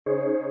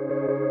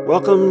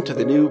Welcome to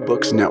the New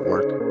Books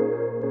Network.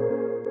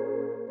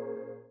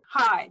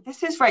 Hi,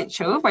 this is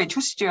Rachel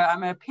Stewart.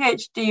 I'm a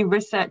PhD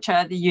researcher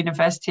at the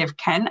University of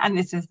Kent, and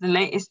this is the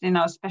latest in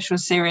our special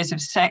series of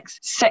sex,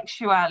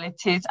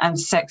 sexualities, and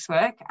sex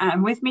work.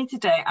 And with me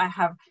today, I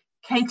have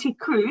Katie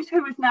Cruz,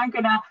 who is now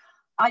going to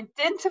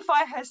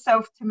identify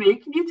herself to me.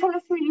 Can you tell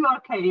us who you are,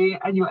 Katie,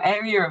 and your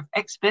area of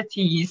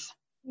expertise?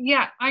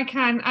 Yeah, I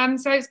can.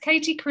 So it's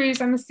Katie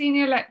Cruz. I'm a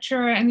senior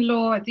lecturer in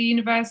law at the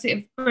University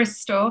of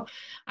Bristol.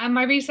 And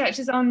my research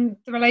is on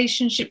the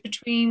relationship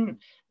between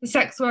the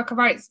sex worker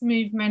rights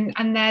movement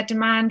and their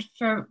demand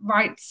for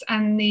rights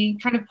and the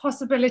kind of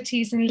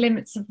possibilities and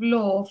limits of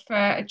law for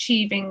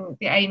achieving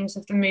the aims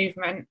of the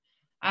movement.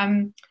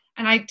 And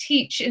I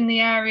teach in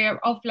the area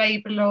of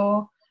labour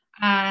law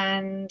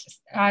and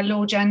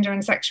law, gender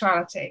and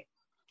sexuality.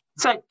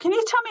 So can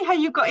you tell me how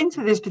you got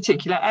into this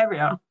particular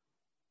area?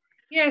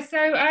 Yeah,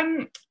 so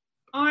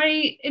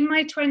in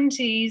my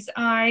 20s,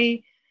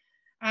 I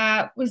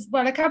was,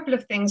 well, a couple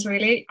of things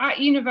really. At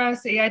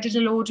university, I did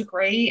a law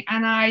degree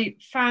and I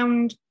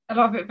found a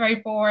lot of it very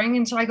boring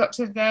until I got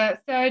to the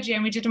third year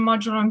and we did a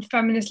module on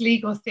feminist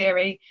legal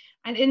theory.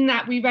 And in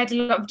that, we read a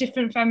lot of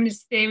different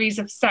feminist theories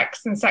of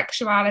sex and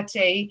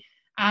sexuality.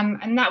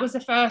 And that was the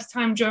first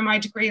time during my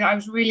degree that I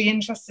was really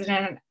interested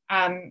in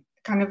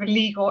kind of a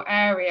legal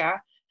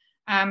area.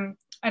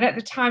 And at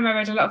the time, I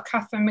read a lot of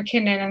Catherine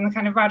McKinnon and the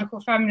kind of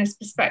radical feminist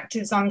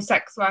perspectives on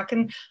sex work.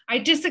 And I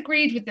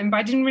disagreed with them, but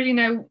I didn't really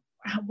know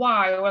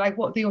why or like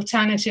what the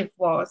alternative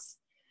was.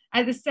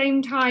 At the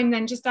same time,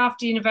 then just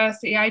after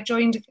university, I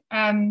joined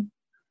a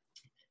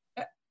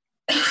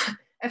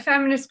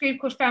feminist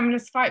group called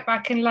Feminist Fight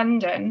Back in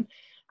London.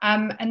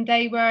 And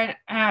they were,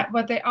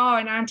 they are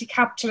an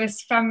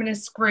anti-capitalist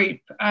feminist group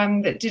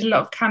that did a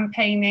lot of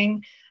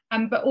campaigning.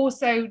 But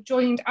also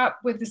joined up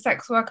with the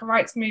sex worker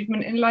rights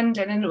movement in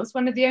London. And it was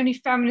one of the only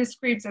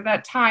feminist groups at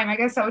that time, I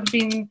guess that would have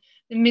been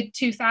the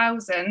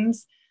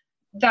mid-2000s,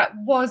 that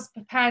was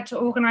prepared to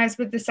organise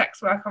with the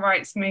sex worker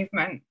rights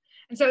movement.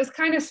 And so it was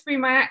kind of through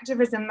my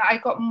activism that I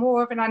got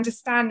more of an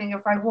understanding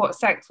of like what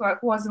sex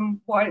work was and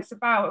what it's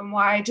about and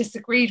why I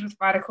disagreed with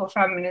radical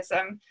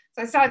feminism.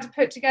 So I started to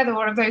put together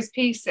all of those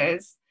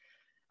pieces.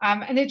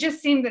 And it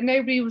just seemed that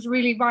nobody was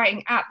really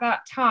writing at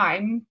that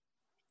time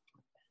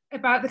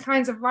about the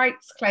kinds of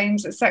rights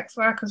claims that sex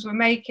workers were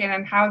making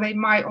and how they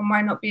might or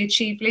might not be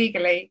achieved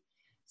legally.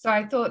 So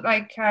I thought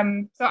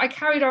so I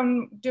carried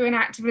on doing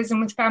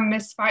activism with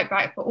Feminist Fight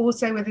Back, but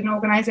also with an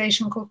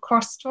organisation called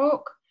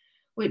Crosstalk,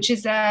 which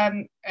is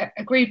a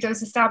group that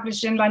was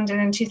established in London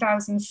in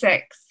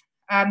 2006.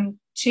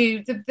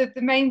 The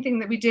main thing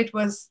that we did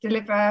was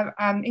deliver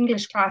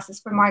English classes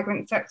for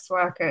migrant sex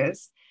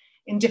workers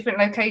in different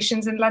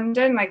locations in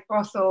London, like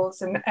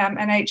brothels and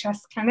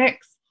NHS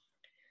clinics.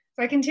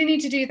 So I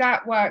continued to do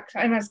that work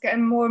and I was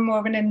getting more and more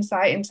of an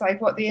insight into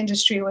like what the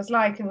industry was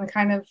like and the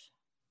kind of,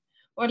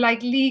 or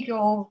like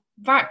legal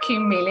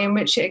vacuum really in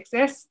which it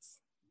exists.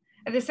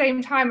 At the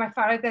same time, I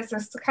felt like there's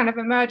this kind of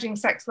emerging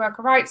sex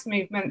worker rights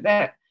movement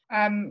that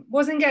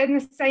wasn't getting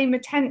the same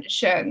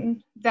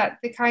attention that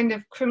the kind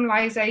of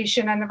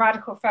criminalisation and the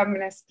radical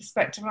feminist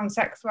perspective on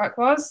sex work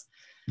was.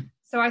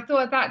 So I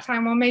thought at that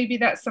time, well, maybe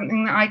that's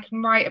something that I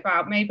can write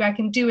about. Maybe I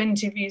can do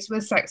interviews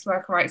with sex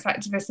worker rights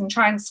activists and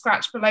try and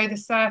scratch below the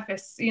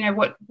surface, you know,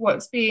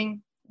 what's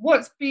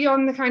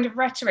beyond the kind of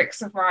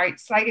rhetorics of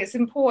rights. Like it's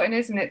important,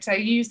 isn't it, to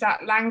use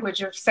that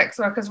language of sex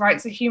workers'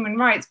 rights are human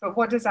rights, but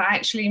what does that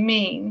actually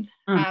mean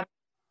for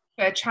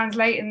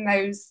translating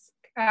those,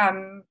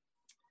 what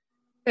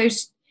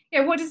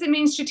does it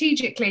mean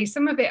strategically?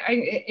 Some of it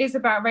is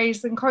about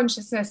raising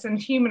consciousness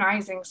and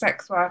humanizing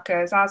sex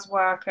workers as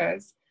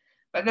workers.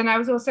 But then I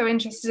was also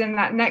interested in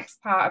that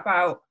next part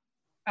about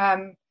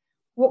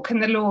what can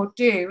the law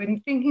do,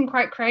 and thinking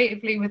quite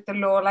creatively with the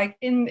law. Like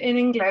in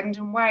England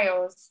and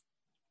Wales,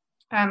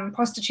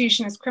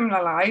 prostitution is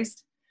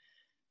criminalised.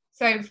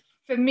 So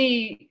for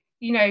me,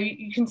 you know,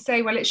 you can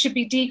say, well, it should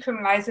be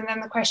decriminalised. And then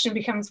the question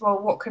becomes, well,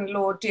 what can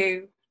law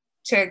do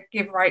to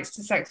give rights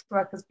to sex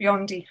workers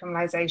beyond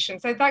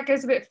decriminalisation? So that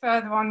goes a bit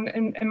further on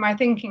in my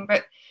thinking.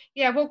 But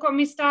yeah, what got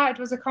me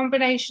started was a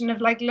combination of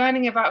like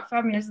learning about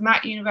feminism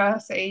at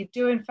university,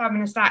 doing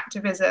feminist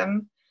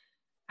activism,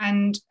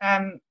 and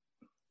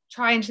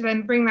trying to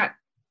then bring that,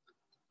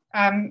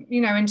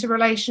 into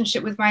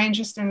relationship with my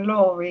interest in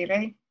law,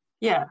 really.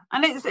 Yeah,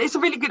 and it's a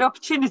really good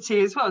opportunity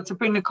as well to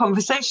bring the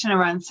conversation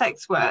around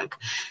sex work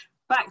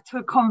back to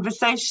a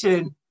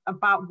conversation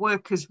about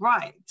workers'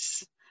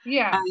 rights.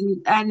 Yeah,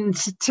 and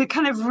to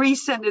kind of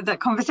recenter that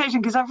conversation,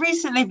 because I've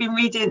recently been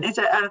reading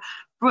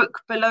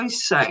Brooke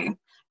Beloso,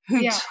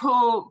 who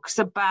talks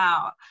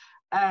about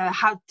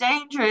how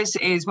dangerous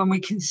it is when we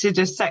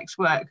consider sex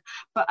work,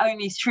 but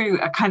only through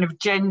a kind of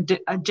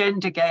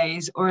gender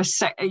gaze or a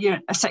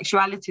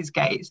sexualities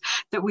gaze,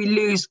 that we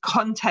lose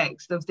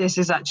context of this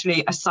as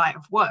actually a site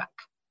of work.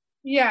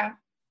 Yeah,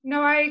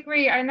 no, I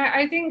agree. And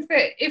I think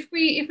that if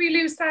we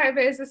lose sight of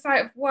it as a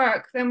site of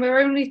work, then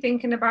we're only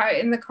thinking about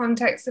it in the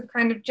context of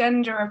kind of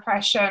gender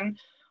oppression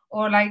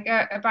or like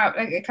about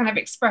like a kind of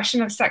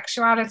expression of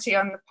sexuality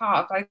on the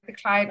part of like the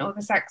client or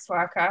the sex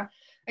worker.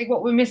 Like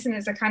what we're missing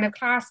is a kind of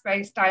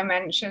class-based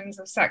dimensions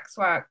of sex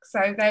work.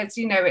 So there's,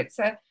 you know,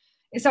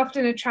 it's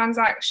often a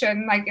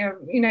transaction, like a,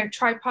 you know,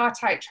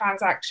 tripartite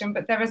transaction,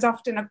 but there is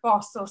often a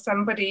boss or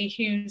somebody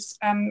who's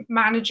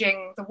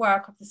managing the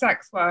work of the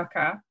sex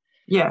worker.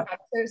 Yeah. So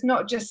it's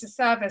not just a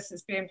service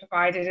that's being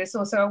provided, it's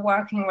also a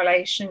working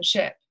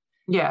relationship.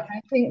 Yeah. And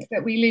I think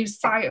that we lose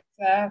sight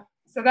of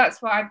so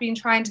that's what I've been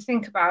trying to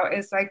think about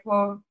is like,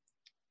 well,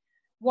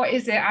 what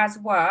is it as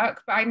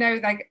work? But I know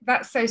like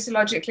that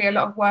sociologically a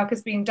lot of work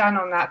has been done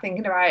on that,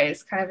 thinking about it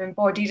as kind of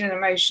embodied and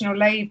emotional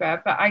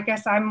labor. But I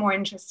guess I'm more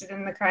interested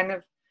in the kind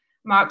of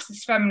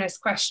Marxist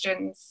feminist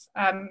questions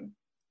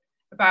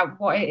about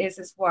what it is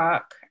as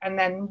work, and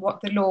then what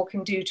the law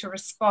can do to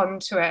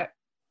respond to it.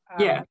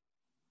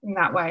 In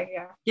that way.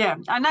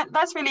 And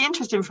that's really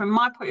interesting from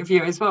my point of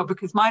view as well,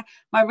 because my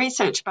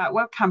research about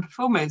webcam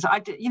performers,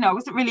 I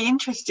wasn't really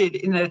interested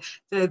in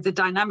the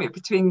dynamic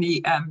between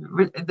the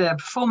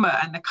performer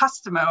and the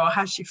customer, or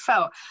how she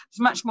felt. I was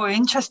much more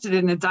interested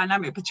in the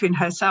dynamic between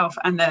herself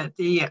and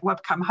the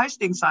webcam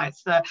hosting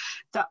sites that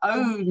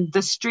own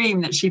the stream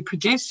that she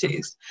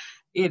produces.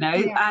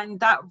 And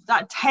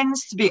that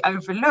tends to be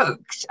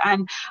overlooked.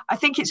 And I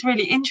think it's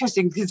really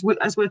interesting because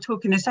as we're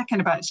talking a second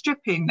about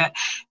stripping, that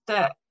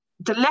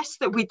the less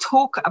that we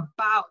talk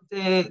about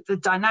the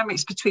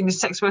dynamics between the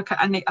sex worker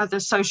and the other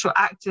social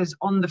actors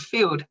on the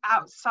field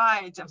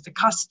outside of the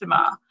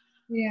customer,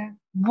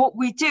 what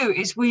we do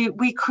is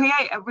we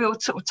create a real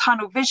sort of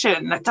tunnel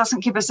vision that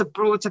doesn't give us a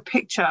broader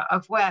picture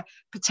of where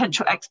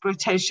potential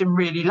exploitation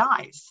really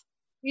lies.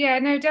 Yeah,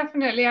 no,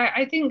 definitely.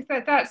 I think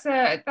that's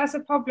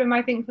a problem,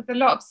 I think, with a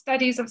lot of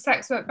studies of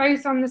sex work,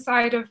 both on the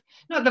side of,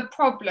 not the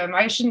problem,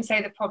 I shouldn't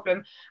say the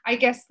problem. I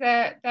guess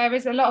there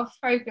is a lot of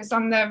focus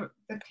on the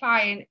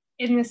client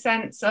in the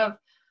sense of,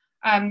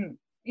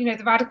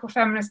 the radical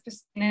feminist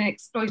being an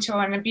exploiter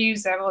or an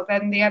abuser, or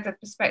then the other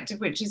perspective,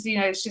 which is,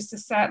 it's just a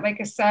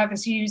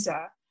service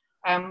user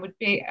would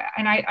be.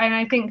 And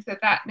I think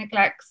that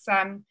neglects...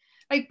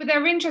 but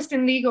there are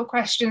interesting legal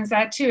questions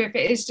there too. If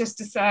it is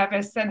just a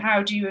service, then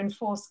how do you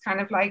enforce kind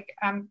of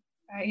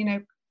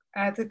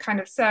the kind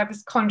of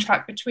service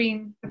contract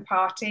between the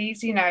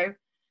parties?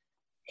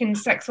 Can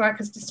sex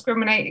workers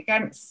discriminate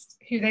against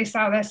who they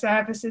sell their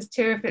services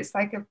to if it's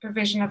like a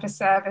provision of a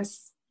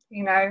service?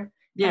 And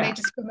they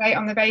discriminate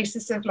on the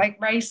basis of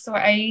like race or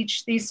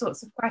age? These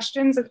sorts of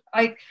questions.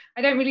 I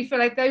don't really feel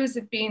like those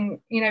have been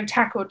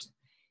tackled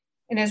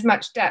in as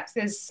much depth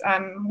as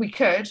we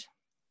could.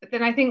 But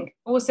then I think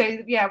also,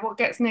 what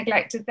gets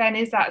neglected then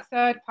is that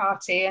third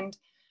party, and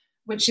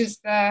which is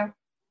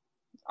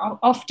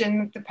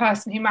often the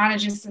person who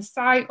manages the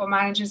site or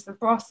manages the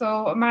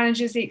brothel or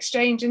manages the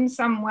exchange in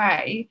some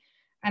way.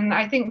 And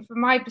I think from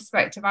my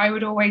perspective, I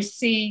would always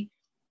see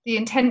the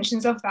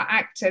intentions of that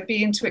actor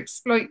being to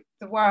exploit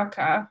the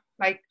worker,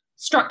 like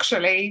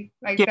structurally,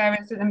 there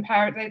is an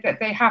imperative that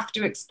they have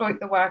to exploit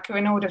the worker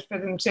in order for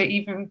them to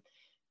even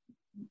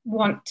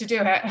want to do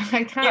it.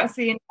 That's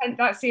the intent,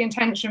 that's the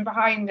intention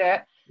behind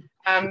it.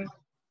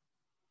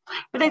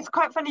 But it's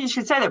quite funny you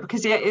should say that,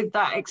 because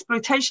that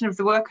exploitation of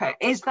the worker,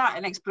 is that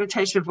an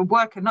exploitation of a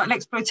worker, not an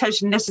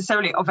exploitation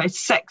necessarily of a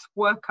sex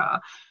worker?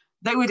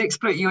 They would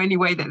exploit you any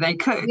way that they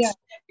could,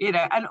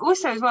 and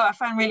also as well, I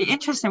find really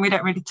interesting, we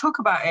don't really talk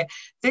about it,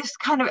 this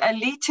kind of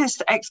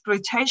elitist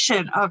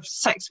exploitation of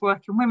sex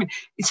working women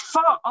is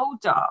far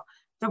older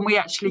than we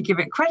actually give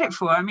it credit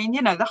for. I mean,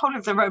 the whole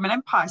of the Roman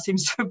Empire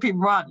seems to have been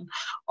run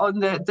on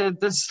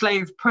the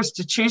slave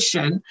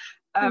prostitution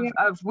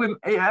of women,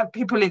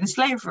 people in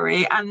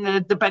slavery,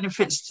 and the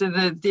benefits to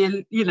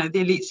the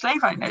elite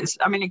slave owners.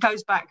 I mean, it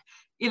goes back,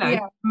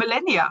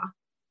 millennia.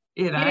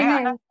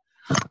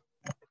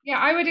 Yeah,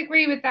 I would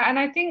agree with that. And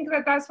I think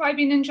that's what I've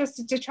been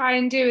interested to try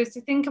and do, is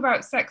to think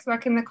about sex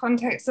work in the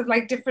context of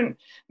like different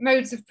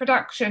modes of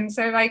production.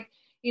 So like,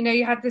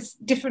 you had this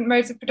different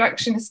modes of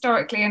production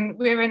historically, and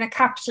we're in a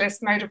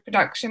capitalist mode of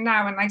production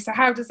now. And so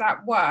how does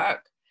that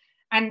work?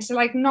 And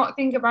to not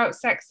think about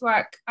sex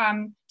work,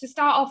 to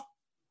start off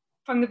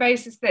from the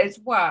basis that it's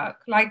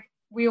work, like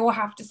we all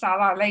have to sell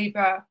our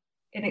labor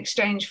in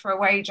exchange for a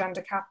wage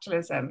under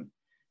capitalism.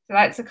 So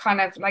that's a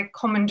kind of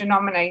common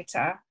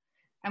denominator.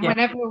 And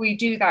whenever we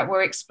do that,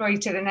 we're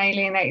exploited and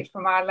alienated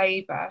from our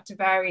labor to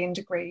varying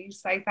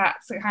degrees.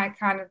 That's a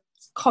kind of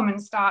common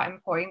starting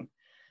point.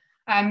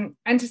 And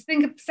to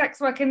think of sex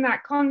work in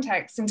that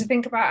context, and to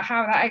think about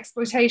how that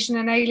exploitation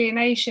and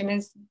alienation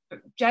is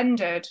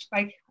gendered,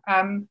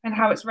 and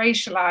how it's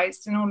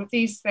racialized and all of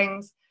these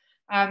things.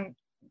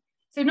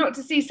 So not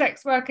to see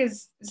sex work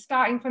as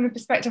starting from the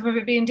perspective of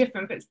it being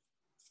different, but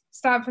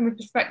start from the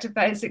perspective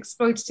that it's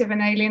exploitative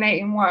and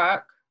alienating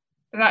work.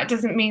 But that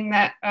doesn't mean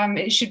that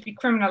it should be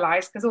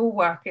criminalized, because all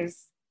work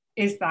is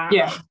that.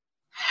 Yeah.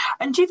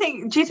 And do you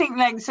think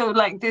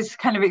this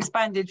kind of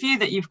expanded view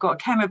that you've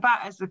got came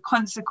about as a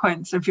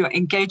consequence of your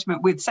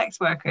engagement with sex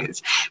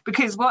workers?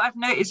 Because what I've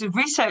noticed is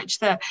research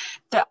that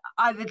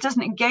either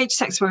doesn't engage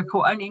sex work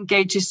or only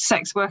engages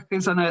sex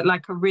workers on a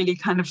really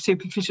kind of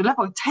superficial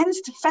level,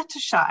 tends to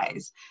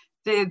fetishize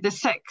the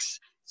sex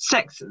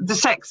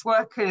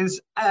workers,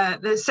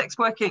 the sex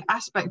working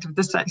aspect of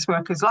the sex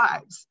workers'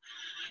 lives.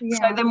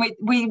 Yeah. So then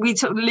we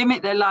sort of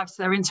limit their lives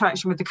to their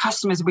interaction with the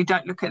customers. We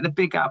don't look at the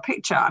bigger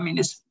picture. I mean,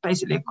 it's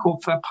basically a call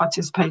for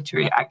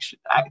participatory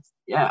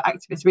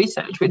activist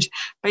research, which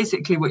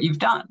basically what you've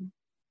done.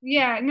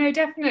 Yeah, no,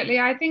 definitely.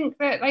 I think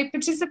that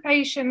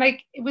participation,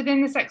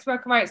 within the sex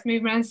worker rights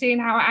movement, and seeing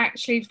how it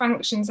actually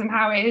functions and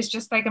how it is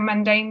just like a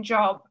mundane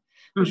job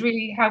was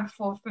really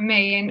helpful for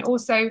me. And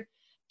also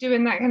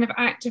doing that kind of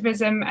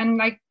activism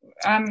and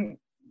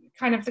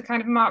kind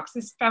of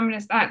Marxist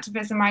feminist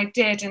activism I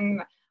did.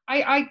 And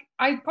I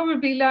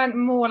probably learned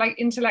more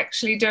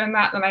intellectually doing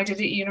that than I did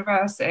at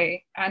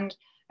university. And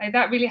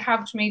that really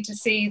helped me to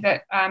see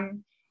that, a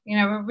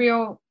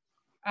real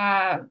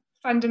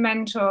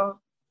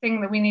fundamental thing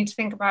that we need to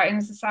think about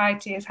in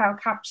society is how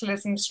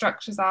capitalism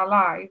structures our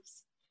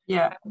lives.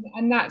 Yeah.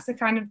 And that's the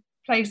kind of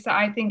place that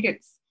I think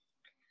it's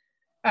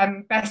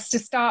best to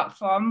start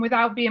from,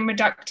 without being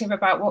reductive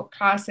about what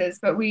class is.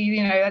 But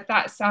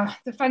that's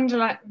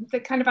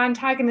the kind of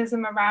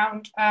antagonism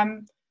around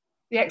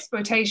the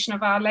exploitation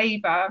of our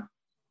labor.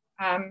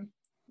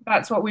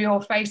 That's what we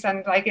all face,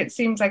 and it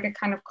seems like a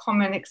kind of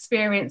common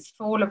experience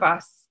for all of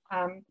us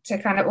to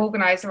kind of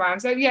organize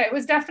around. So yeah, it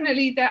was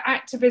definitely the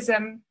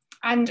activism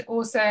and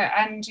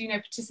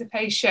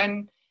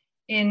participation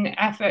in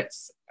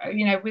efforts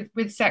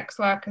with sex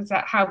workers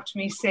that helped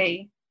me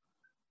see.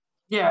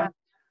 Yeah.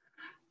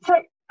 So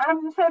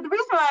the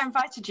reason why I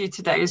invited you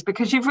today is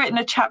because you've written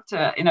a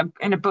chapter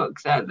in a book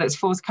that's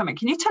forthcoming.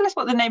 Can you tell us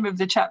what the name of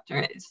the chapter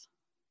is?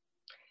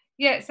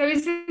 Yeah, so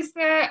is this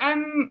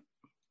the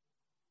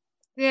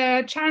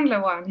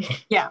Chandler one?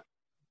 Yeah.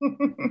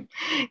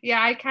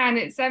 Yeah, I can.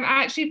 It's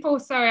actually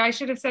I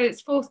should have said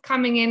it's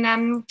forthcoming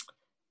in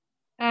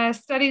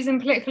Studies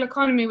in Political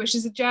Economy, which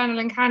is a journal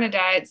in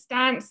Canada. It's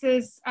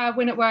Dancers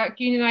Win at Work,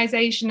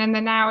 Unionization, and the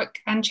Nowick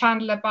and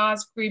Chandler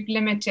Bars Group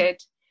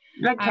Limited.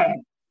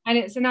 Okay. And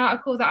it's an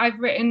article that I've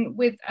written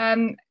with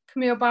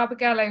Camille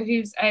Barbagallo,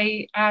 who's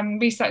a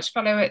research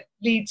fellow at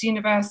Leeds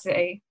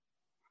University.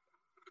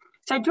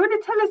 So do you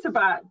want to tell us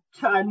about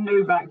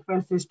Nowick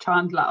versus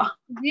Chandler?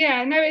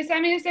 Yeah, no, it's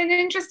an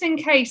interesting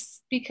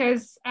case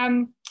because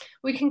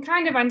we can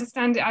kind of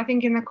understand it, I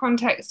think, in the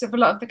context of a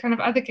lot of the kind of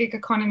other gig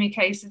economy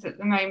cases at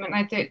the moment,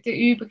 like the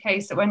Uber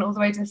case that went all the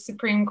way to the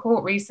Supreme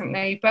Court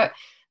recently. But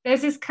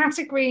there's this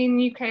category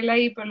in UK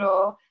labour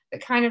law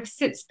that kind of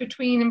sits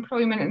between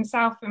employment and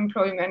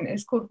self-employment.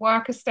 It's called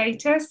worker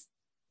status.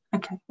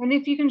 Okay. And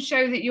if you can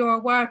show that you're a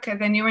worker,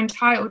 then you're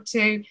entitled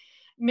to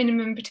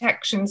minimum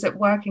protections at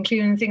work,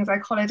 including things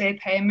like holiday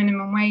pay and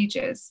minimum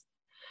wages.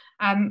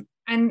 And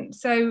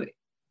so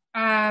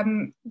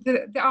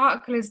the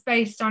article is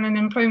based on an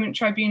employment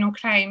tribunal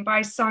claim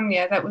by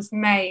Sonia that was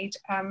made,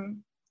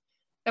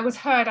 that was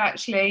heard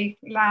actually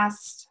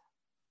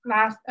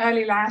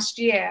early last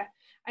year.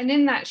 And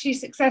in that, she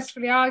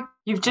successfully argued.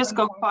 You've just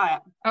got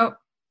quiet. Oh,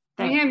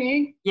 can you hear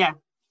me? Yeah.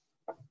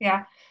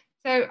 Yeah.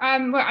 So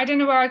well, I don't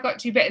know where I got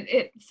to, but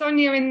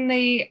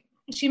Sonia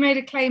she made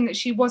a claim that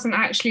she wasn't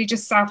actually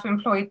just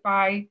self-employed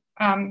by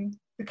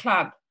the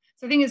club.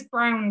 So I think it's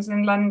Brown's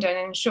in London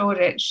in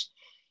Shoreditch.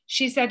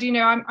 She said,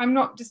 I'm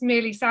not just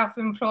merely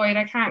self-employed.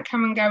 I can't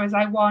come and go as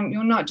I want.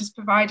 You're not just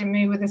providing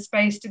me with a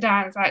space to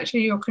dance.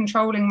 Actually, you're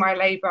controlling my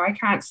labour. I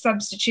can't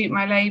substitute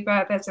my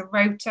labour. There's a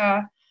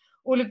rota,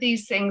 all of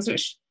these things,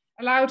 which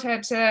allowed her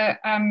to,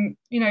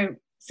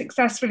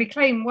 successfully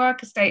claim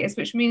worker status,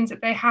 which means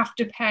that they have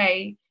to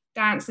pay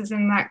dancers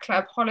in that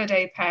club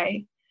holiday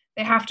pay.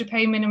 They have to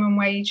pay minimum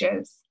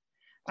wages.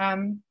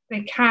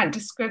 They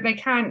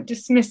can't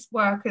dismiss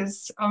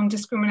workers on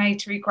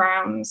discriminatory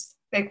grounds.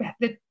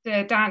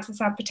 The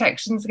dancers have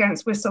protections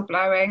against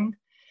whistleblowing.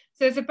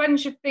 So there's a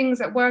bunch of things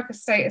that worker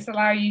status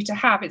allow you to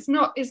have. It's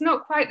not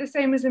quite the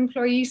same as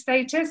employee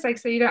status.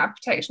 So you don't have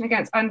protection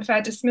against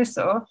unfair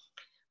dismissal,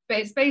 but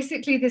it's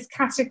basically this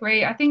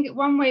category. I think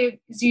one way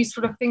it's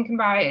useful of thinking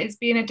about it is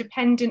being a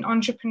dependent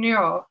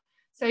entrepreneur.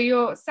 So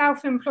you're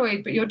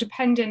self-employed, but you're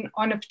dependent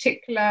on a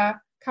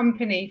particular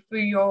company for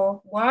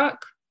your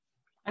work.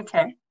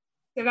 Okay.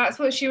 So that's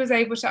what she was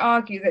able to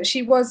argue, that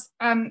she was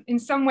in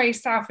some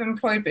ways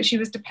self-employed, but she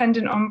was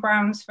dependent on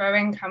Brown's for her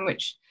income,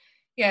 which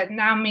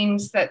now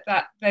means that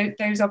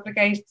those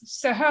obligations.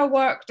 So her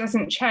work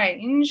doesn't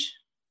change.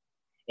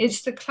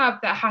 It's the club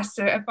that has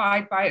to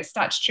abide by its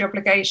statutory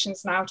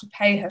obligations now to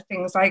pay her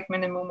things like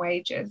minimum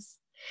wages.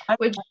 Okay.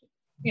 Which,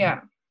 yeah.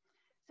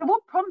 So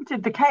what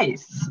prompted the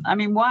case? I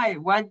mean, why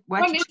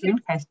did she do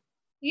the case?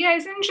 Yeah,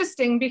 it's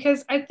interesting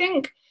because I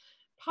think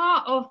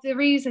part of the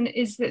reason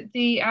is that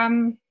the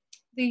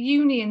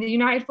union, the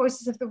United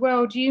Voices of the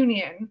World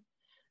Union,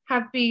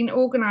 have been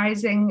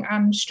organising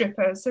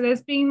strippers. So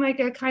there's been like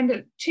a kind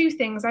of two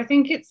things. I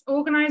think it's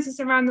organisers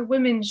around the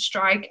women's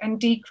strike and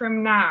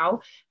Decrim Now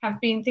have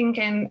been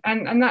thinking,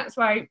 and that's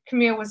why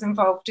Camille was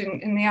involved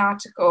in the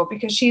article,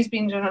 because she's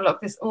been doing a lot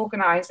of this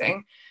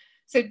organising.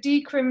 So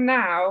Decrim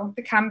Now,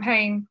 the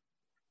campaign,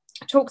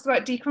 talks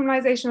about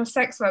decriminalisation of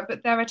sex work,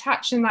 but they're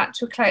attaching that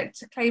to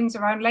claims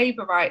around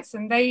labour rights.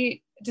 And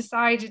they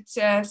decided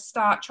to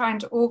start trying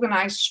to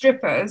organise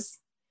strippers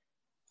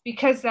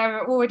because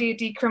they're already a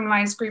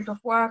decriminalised group of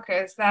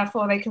workers,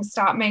 therefore they can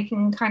start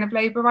making kind of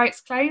labour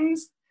rights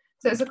claims.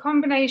 So it's a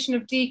combination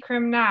of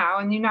Decrim Now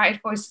and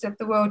United Voices of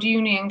the World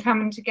Union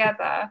coming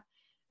together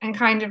and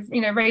kind of,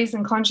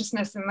 raising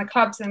consciousness in the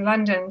clubs in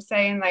London,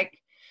 saying like,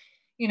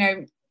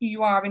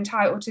 you are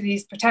entitled to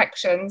these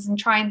protections, and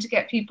trying to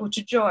get people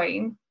to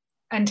join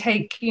and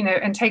take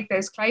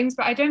those claims.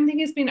 But I don't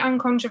think it's been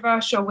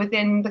uncontroversial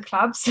within the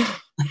clubs,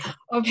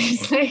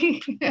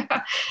 obviously.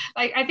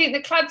 Like, I think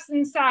the clubs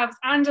themselves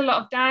and a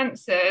lot of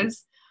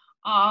dancers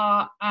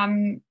are,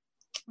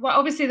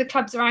 obviously the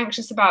clubs are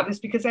anxious about this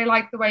because they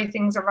like the way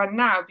things are run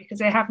now, because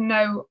they have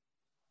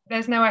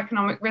there's no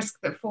economic risk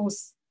that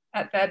falls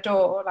at their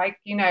door. Like,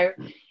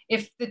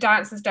 if the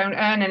dancers don't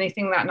earn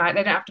anything that night,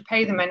 they don't have to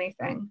pay them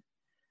anything.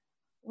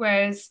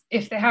 Whereas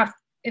if they have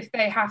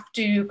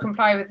to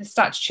comply with the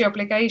statutory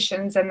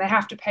obligations, then they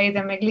have to pay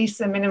them at least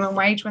the minimum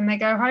wage when they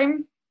go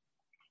home.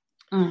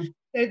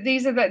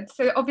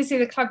 So obviously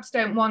the clubs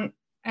don't want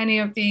any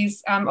of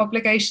these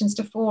obligations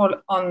to fall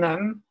on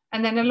them.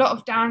 And then a lot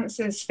of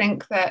dancers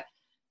think that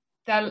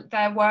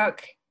their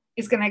work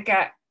is going to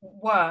get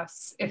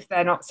worse if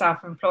they're not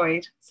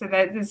self-employed. So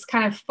there's this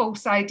kind of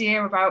false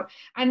idea about,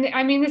 and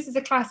I mean, this is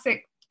a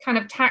classic kind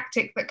of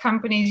tactic that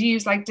companies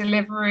use, like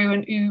Deliveroo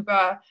and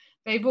Uber.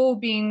 They've all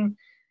been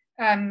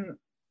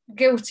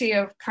guilty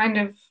of kind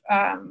of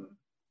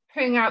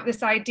putting out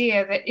this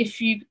idea that if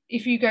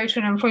you go to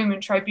an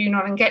employment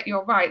tribunal and get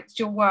your rights,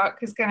 your work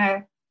is going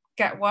to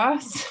get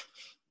worse.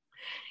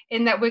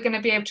 In that we're going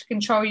to be able to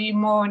control you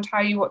more and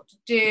tell you what to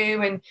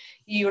do, and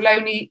you'll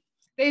only.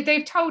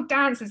 They've told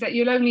dancers that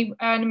you'll only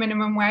earn a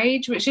minimum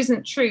wage, which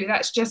isn't true.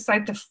 That's just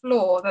like the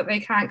floor that they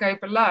can't go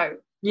below.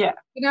 Yeah.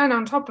 You earn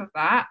on top of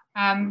that.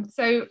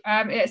 So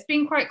it's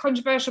been quite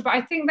controversial, but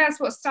I think that's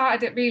what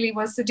started it really,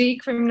 was the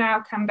Decrim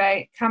Now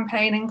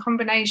campaign in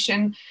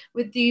combination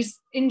with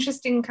these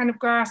interesting kind of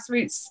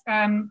grassroots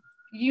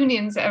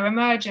unions that are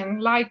emerging,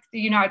 like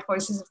the United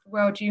Voices of the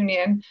World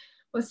Union.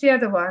 What's the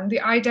other one? The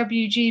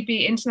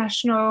IWGB,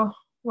 International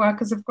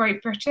Workers of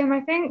Great Britain, I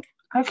think.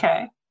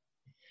 Okay.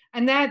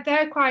 And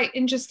they're quite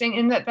interesting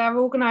in that they're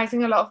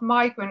organising a lot of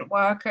migrant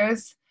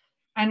workers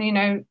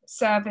and,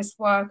 service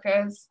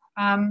workers.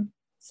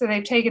 So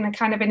they've taken a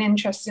kind of an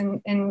interest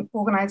in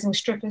organising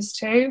strippers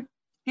too.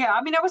 Yeah,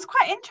 I mean, I was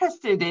quite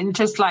interested in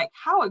just like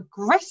how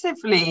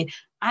aggressively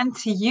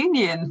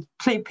anti-union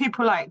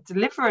people like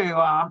Deliveroo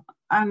are,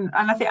 and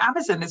I think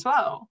Amazon as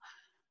well.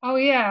 Oh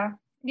yeah.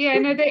 Yeah,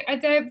 no,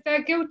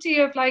 they're guilty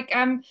of like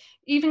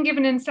even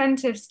giving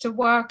incentives to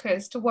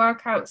workers to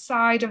work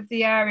outside of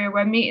the area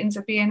where meetings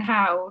are being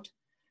held,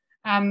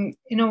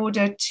 in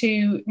order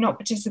to not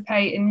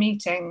participate in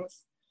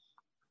meetings.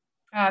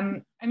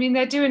 I mean,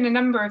 they're doing a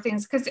number of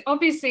things, because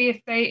obviously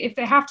if they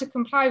have to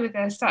comply with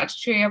their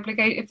statutory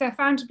obligation, if they're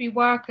found to be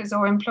workers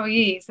or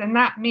employees, then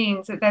that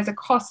means that there's a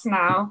cost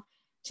now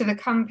to the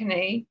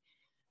company.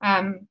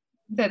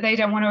 That they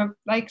don't want to,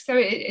 like, so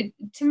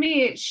to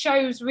me it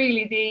shows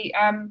really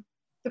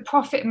the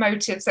profit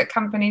motives that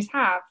companies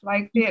have,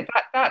 like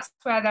that's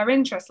where their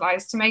interest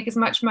lies, to make as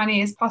much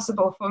money as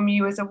possible from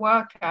you as a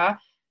worker,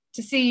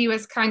 to see you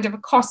as kind of a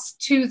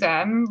cost to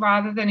them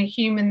rather than a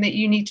human that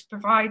you need to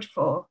provide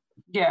for.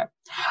 Yeah,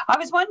 I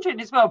was wondering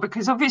as well,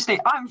 because obviously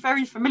I'm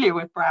very familiar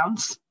with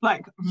Browns,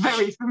 like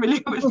very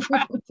familiar with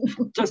Browns.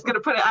 Just going to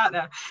put it out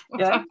there.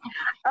 Yeah,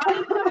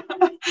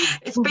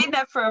 it's been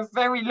there for a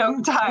very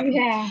long time.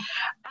 Yeah,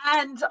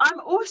 and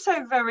I'm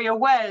also very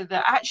aware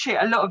that actually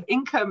a lot of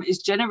income is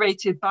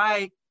generated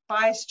by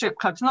strip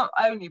clubs, not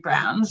only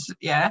Browns,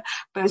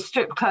 but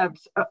strip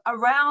clubs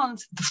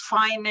around the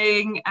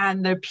fining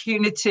and the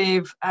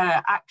punitive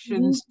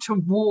actions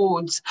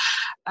towards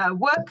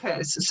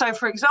workers. So,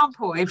 for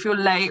example, if you're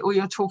late or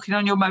you're talking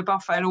on your mobile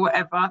phone or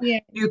whatever,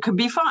 you can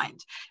be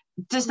fined.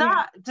 Does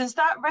that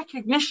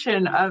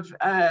recognition of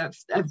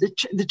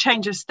the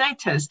change of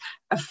status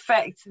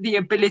affect the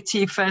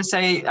ability for,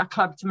 say, a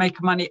club to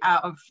make money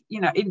out of,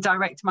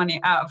 indirect money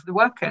out of the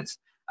workers?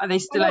 Are they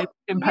still able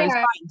to impose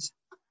fines?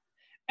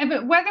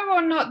 But whether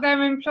or not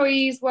they're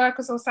employees,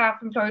 workers, or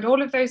self-employed,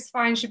 all of those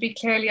fines should be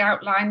clearly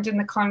outlined in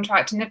the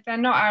contract. And if they're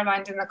not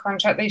outlined in the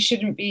contract, they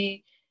shouldn't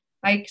be,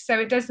 like, so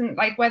it doesn't,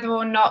 like, whether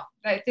or not,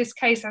 like, this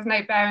case has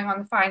no bearing on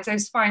the fines.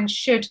 Those fines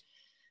should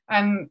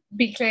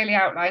be clearly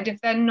outlined.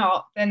 If they're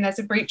not, then there's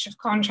a breach of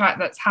contract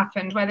that's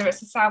happened, whether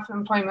it's a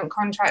self-employment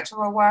contract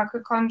or a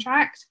worker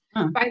contract.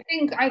 But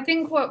I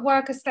think what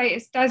worker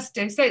status does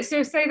do, so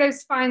say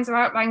those fines are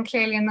outlined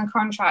clearly in the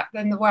contract,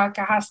 then the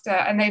worker has to,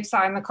 and they've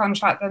signed the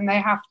contract, then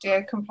they have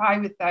to comply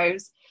with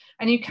those.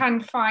 And you can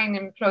fine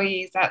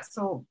employees, that's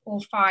all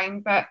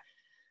fine. But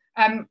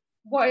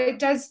what it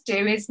does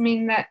do is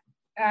mean that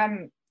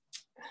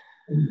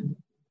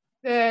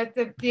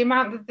the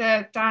amount that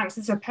the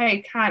dancers are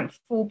paid can't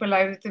fall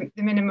below the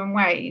minimum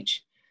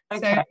wage.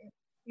 Okay. So,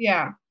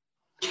 yeah.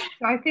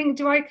 So I think,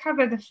 do I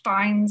cover the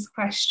fines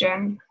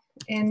question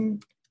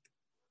in?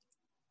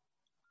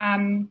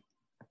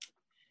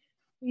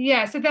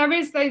 So there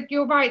is,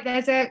 you're right,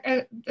 there's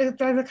a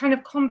kind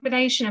of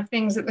combination of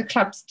things that the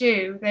clubs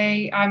do.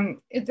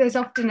 There's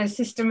often a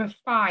system of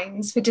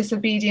fines for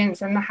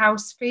disobedience and the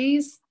house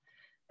fees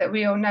that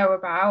we all know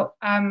about.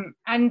 The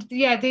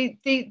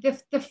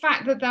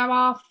fact that there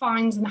are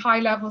fines and high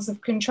levels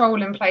of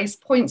control in place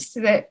points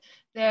to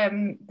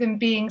them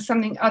being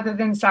something other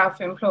than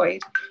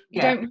self-employed.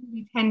 You don't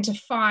really tend to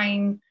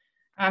fine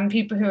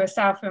people who are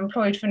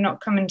self-employed for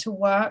not coming to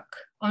work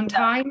on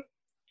time.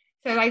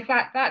 So like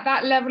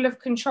that level of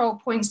control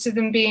points to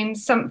them being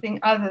something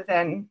other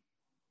than.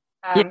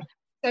 So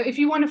if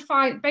you want to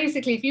find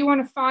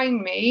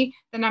me,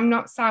 then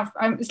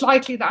it's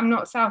likely that I'm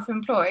not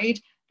self-employed.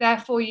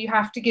 Therefore, you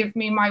have to give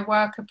me my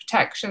worker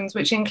protections,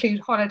 which include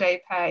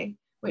holiday pay,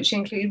 which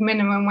include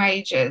minimum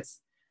wages.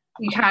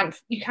 You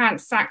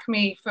can't sack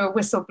me for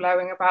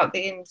whistleblowing about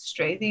the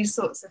industry. These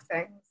sorts of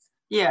things.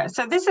 Yeah,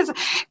 so this is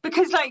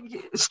because like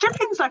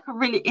stripping's like a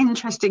really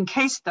interesting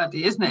case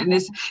study, isn't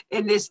it?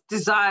 In this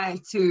desire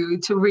to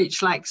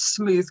reach like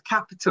smooth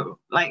capital.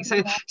 Like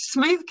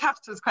smooth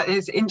capital is quite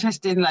this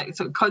interesting like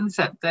sort of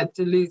concept that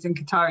Deleuze and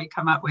Guattari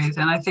come up with,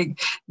 and I think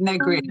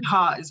Negri and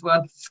Hart as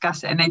well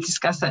discuss it, and they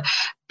discuss it.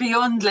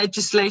 Beyond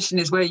legislation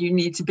is where you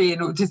need to be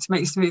in order to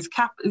make smooth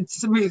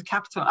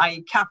capital,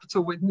 i.e.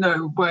 capital with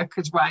no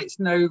workers' rights,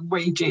 no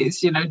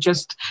wages,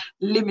 just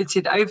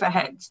limited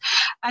overheads.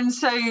 And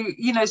so,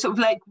 sort of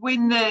like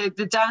when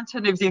the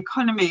downturn of the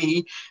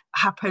economy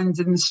happened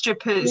and strip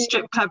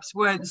clubs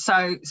weren't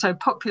so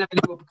popular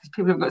anymore because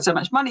people have got so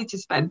much money to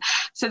spend.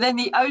 So then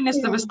the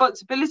onus, the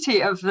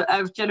responsibility of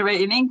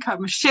generating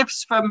income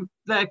shifts from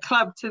the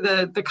club to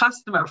the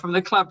customer, from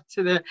the club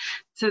to the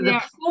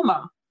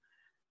performer.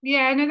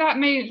 Yeah, no,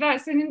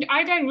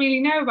 I don't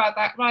really know about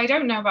that. Well, I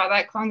don't know about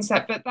that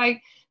concept, but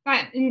like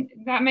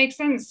that makes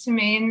sense to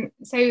me. And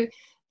so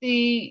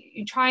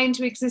trying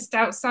to exist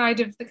outside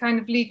of the kind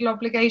of legal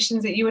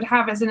obligations that you would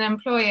have as an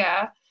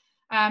employer,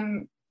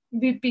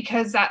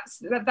 because that's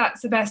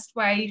the best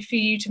way for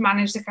you to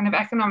manage the kind of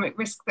economic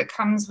risk that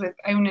comes with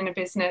owning a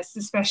business,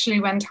 especially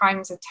when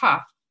times are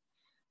tough.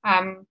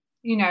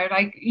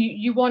 Like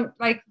you want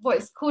like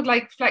what's called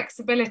like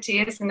flexibility,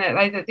 isn't it?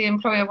 Like that the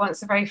employer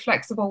wants a very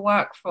flexible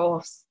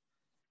workforce.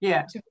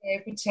 Yeah. To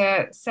be able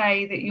to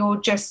say that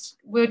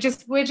we're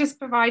just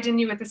providing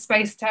you with the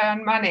space to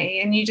earn money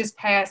and you just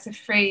pay us a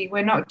fee.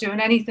 We're not doing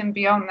anything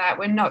beyond that.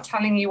 We're not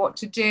telling you what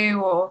to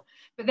do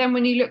but then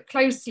when you look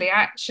closely,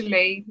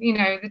 actually,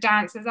 the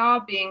dancers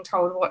are being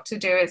told what to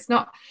do. It's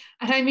not,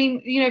 and I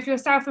mean, if you're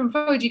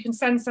self-employed, you can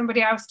send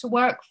somebody else to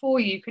work for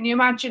you. Can you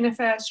imagine if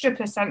a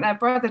stripper sent their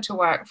brother to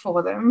work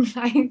for them?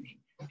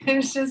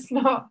 It's just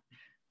not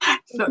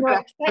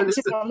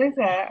acceptable, is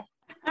it?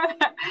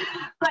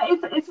 But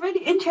it's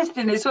really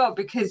interesting as well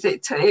because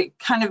it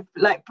kind of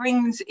like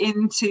brings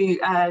into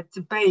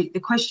debate the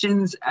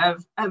questions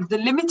of the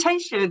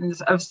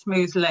limitations of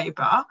smooth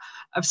labour,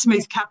 of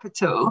smooth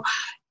capital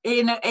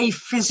in a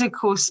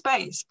physical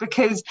space,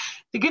 because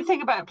the good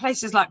thing about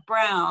places like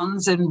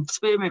Brown's and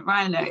Spearmint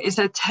Rhino is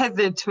they're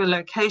tethered to a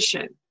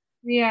location.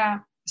 Yeah.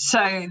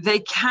 So they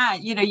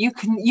can,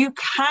 you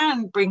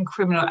can bring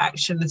criminal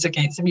actions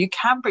against them, you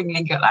can bring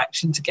legal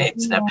actions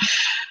against them.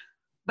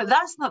 But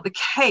that's not the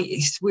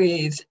case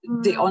with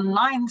the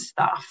online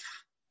stuff.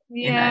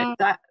 Yeah.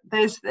 That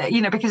there's,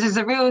 because there's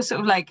a real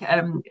sort of like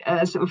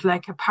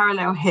a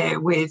parallel here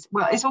with,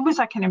 well, it's almost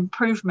like an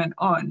improvement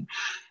on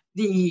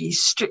the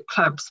strip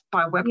clubs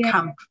by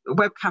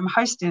webcam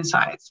hosting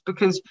sites,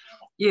 because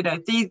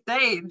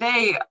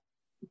they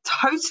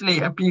totally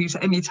abuse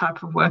any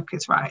type of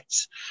workers'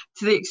 rights,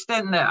 to the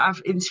extent that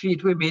I've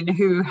interviewed women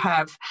who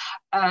have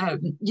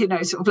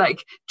sort of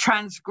like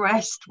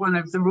transgressed one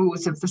of the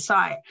rules of the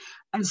site,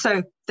 and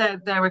so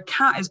their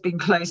account has been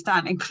closed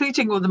down,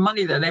 including all the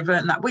money that they've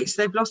earned that week.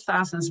 So they've lost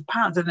thousands of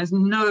pounds and there's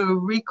no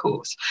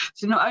recourse.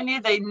 So not only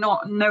are they no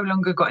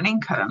longer got an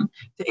income,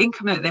 the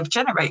income that they've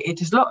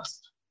generated is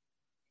lost.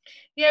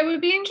 Yeah, it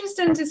would be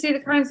interesting to see the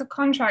kinds of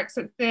contracts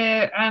that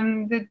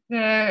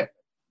that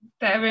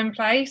are in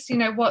place.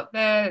 What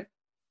the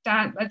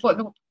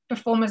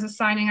performers are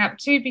signing up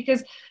to,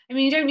 because I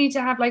mean, you don't need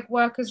to have like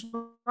workers'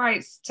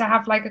 rights to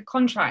have like a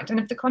contract,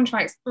 and if the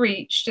contract's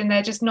breached and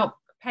they're just not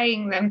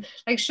paying them,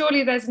 like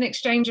surely there's an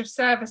exchange of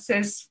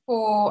services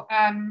for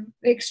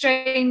the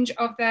exchange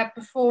of their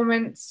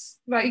performance.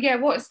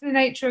 What's the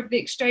nature of the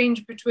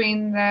exchange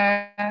between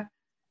the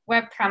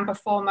webcam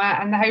performer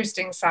and the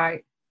hosting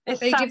site?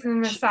 They give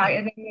them the site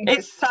and then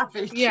it's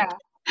savage. Yeah.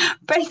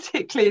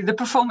 Basically, the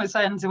performer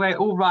signs away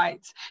all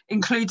rights,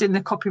 including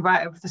the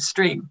copyright of the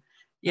stream.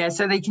 Yeah,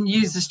 so they can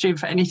use the stream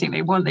for anything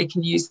they want. They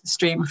can use the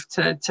stream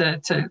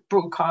to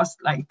broadcast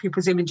like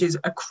people's images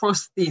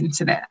across the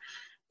internet.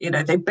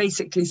 They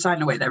basically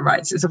sign away their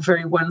rights. It's a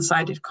very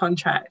one-sided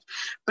contract,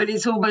 but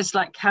it's almost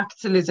like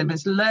capitalism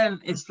has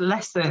learned its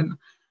lesson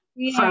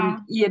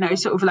from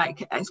sort of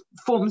like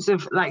forms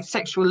of like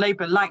sexual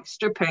labor, like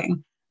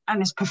stripping, and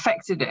has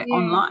perfected it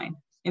online.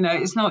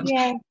 It's not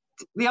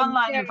the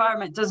online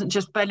environment doesn't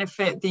just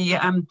benefit the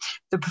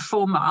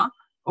performer.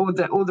 or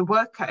the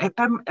worker, it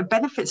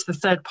benefits the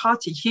third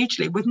party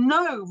hugely with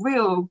no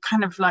real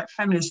kind of like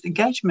feminist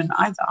engagement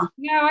either.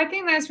 Yeah, I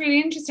think that's really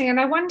interesting. And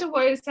I wonder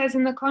what it says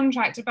in the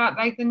contract about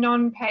like the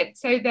non-paid.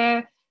 So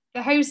the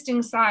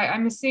hosting site,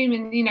 I'm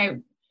assuming, you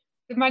know,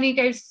 the money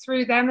goes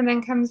through them and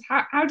then comes,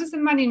 how does the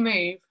money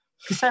move?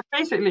 So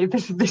basically,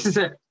 this is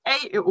it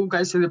all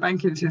goes through the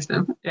banking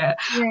system, yeah.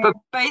 But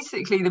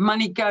basically, the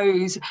money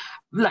goes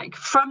like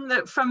from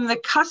the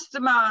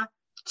customer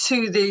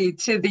to the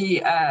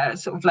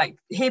sort of like,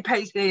 he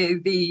pays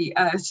the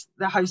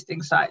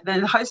hosting site. Then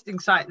the hosting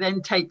site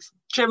then takes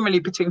generally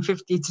between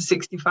 50 to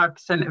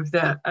 65% of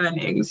the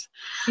earnings,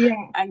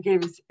 and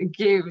gives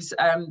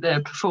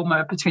the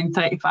performer between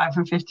 35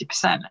 and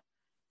 50%.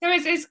 So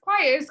it's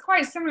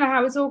quite similar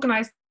how it's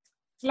organised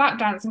to lap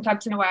dancing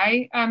clubs in a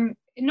way.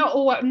 Not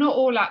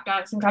all lap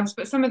dancing clubs,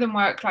 but some of them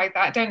work like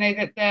that, don't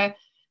they? That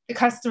the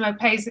customer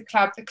pays the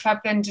club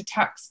then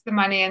deducts the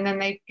money, and then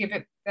they give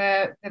it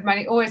the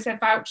money, or it's a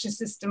voucher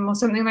system or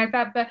something like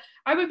that. But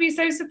I would be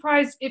so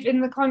surprised if in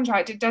the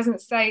contract it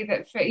doesn't say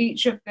that for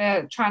each of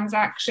the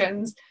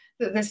transactions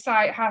that the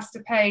site has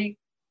to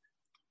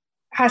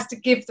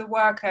give the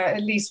worker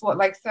at least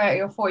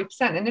 30 or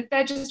 40%. And if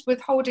they're just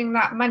withholding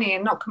that money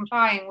and not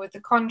complying with the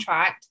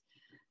contract,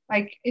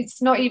 like,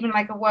 it's not even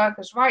like a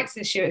workers' rights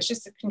issue, it's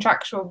just a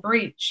contractual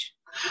breach.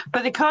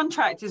 But the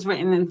contract is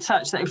written in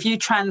such that if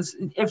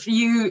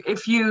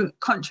you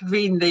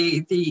contravene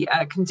the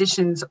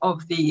conditions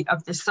of the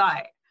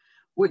site,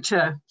 which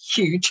are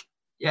huge,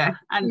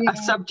 and are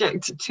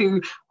subject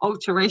to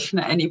alteration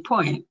at any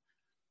point,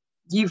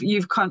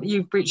 you've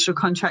breached your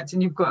contract,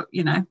 and you've got,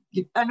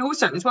 and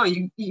also as well,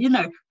 you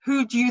know,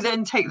 who do you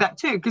then take that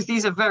to? Because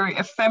these are very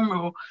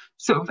ephemeral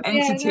sort of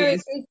entities. Yeah, no,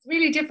 it's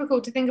really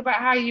difficult to think about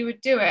how you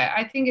would do it.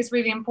 I think it's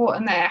really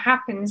important that it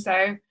happens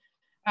though.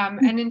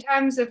 And in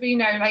terms of,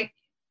 like,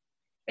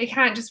 they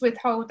can't just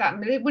withhold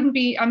that. It wouldn't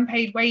be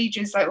unpaid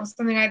wages, or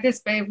something like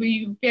this, but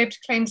we'd be able to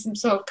claim some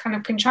sort of kind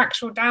of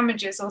contractual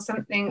damages or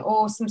something,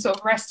 or some sort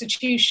of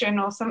restitution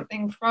or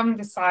something from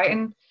the site.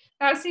 And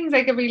that seems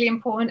like a really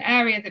important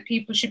area that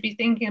people should be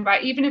thinking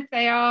about, even if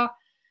they are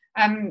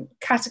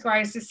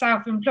categorized as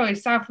self-employed.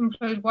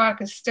 Self-employed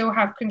workers still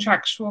have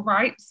contractual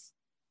rights.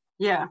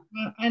 Yeah.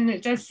 And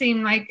it does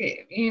seem like,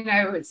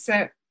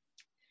 it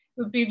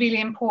would be really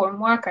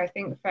important work, I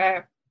think,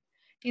 for,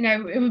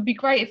 it would be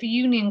great if a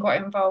union got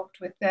involved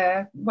with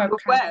the web.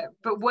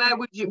 But where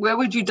would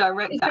you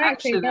direct that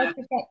action?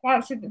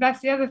 That's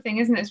the other thing,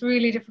 isn't it? It's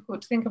really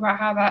difficult to think about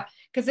how that,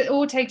 because it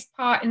all takes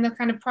part in the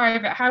kind of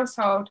private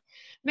household.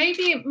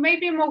 Maybe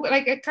more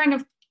like a kind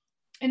of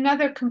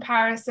another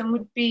comparison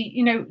would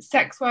be,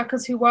 sex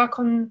workers who work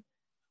on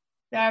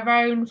their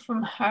own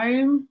from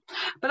home.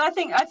 But I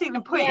think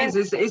the point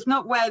is it's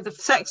not where the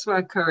sex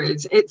worker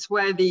is, it's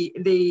where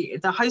the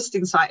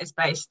hosting site is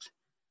based.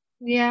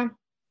 Yeah.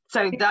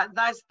 So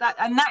that's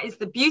and that is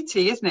the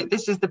beauty, isn't it?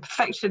 This is the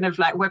perfection of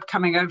like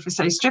webcamming over,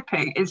 say,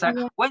 stripping, is that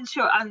once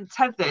you're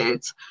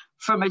untethered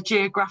from a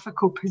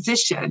geographical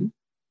position,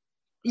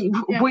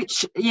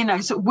 which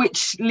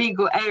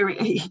legal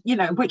area,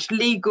 which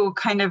legal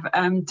kind of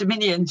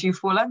dominion do you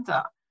fall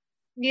under?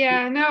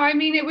 Yeah, no, I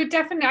mean, it would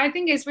definitely, I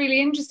think it's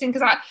really interesting,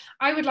 because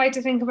I would like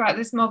to think about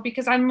this more,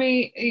 because I'm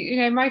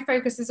really, my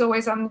focus is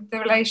always on the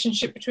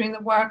relationship between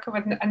the worker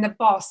and the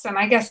boss. And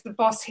I guess the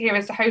boss here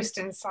is the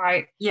hosting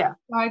site. Yeah.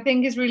 So I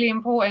think it's really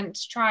important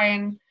to try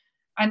and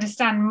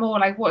understand more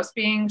like what's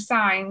being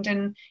signed.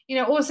 And,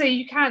 also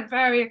you can't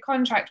vary a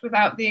contract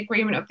without the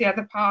agreement of the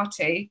other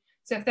party.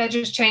 So if they're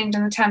just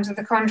changing the terms of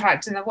the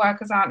contract and the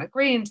workers aren't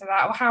agreeing to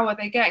that, or how are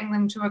they getting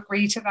them to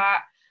agree to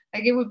that?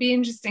 Like, it would be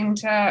interesting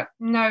to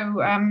know.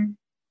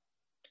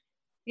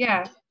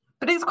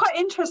 But it's quite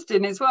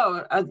interesting as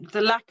well,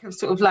 the lack of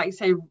sort of like,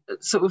 say,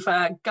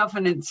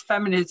 governance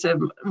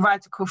feminism,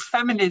 radical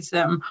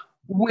feminism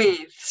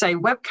with, say,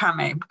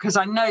 webcamming, because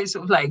I know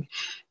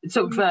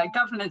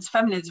governance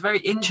feminism, very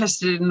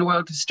interested in the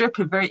world of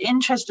stripping, very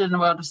interested in the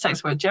world of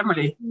sex work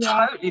generally,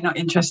 totally not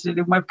interested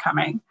in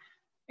webcamming.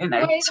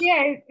 It's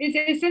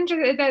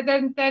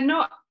interesting. They're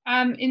not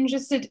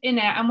interested in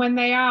it, and when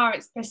they are,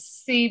 it's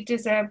perceived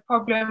as a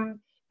problem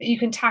that you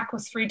can tackle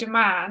through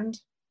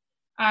demand,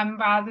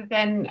 rather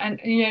than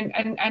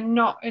and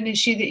not an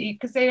issue that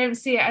because they don't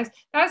see it as.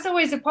 That's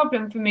always a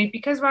problem for me,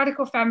 because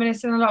radical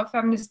feminists and a lot of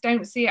feminists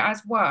don't see it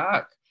as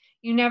work.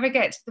 You never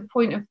get to the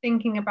point of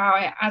thinking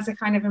about it as a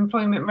kind of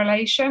employment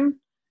relation.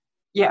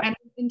 Yeah. And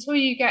until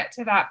you get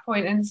to that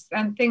point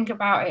and think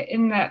about it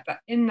in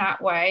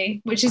that way,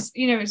 which is,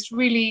 it's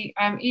really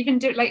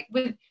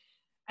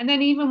and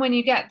then even when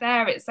you get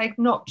there, it's like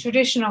not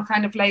traditional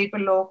kind of labor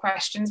law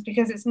questions,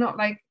 because it's not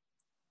like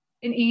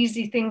an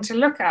easy thing to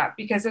look at,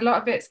 because a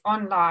lot of it's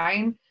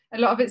online. A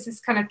lot of it's this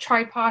kind of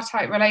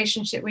tripartite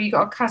relationship where you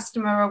got a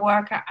customer, a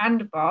worker,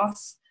 and a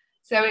boss.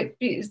 So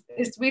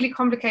it's really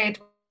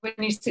complicated when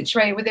you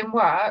situate it within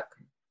work.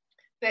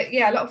 But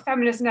a lot of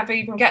feminists never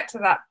even get to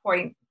that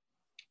point.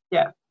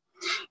 Yeah.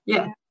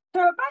 So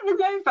about the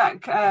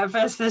Novak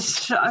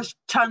versus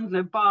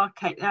Chandler Bar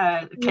case,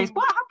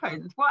 what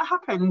happened?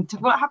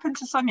 What happened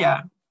to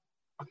Sonia?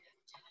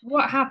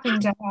 what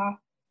happened to her?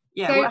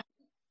 Yeah. So,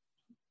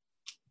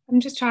 I'm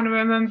just trying to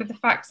remember the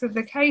facts of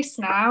the case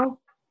now.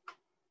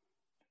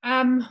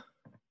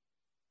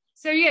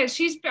 So yeah,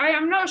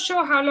 I'm not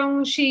sure how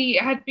long she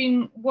had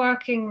been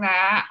working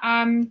there.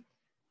 And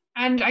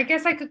I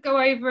guess I could go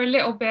over a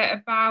little bit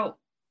about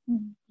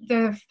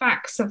the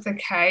facts of the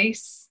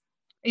case.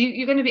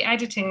 You're going to be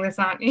editing this,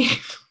 aren't you?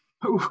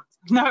 Oh,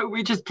 no,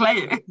 we just play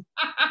it.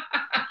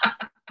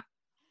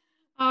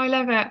 Oh, I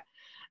love it.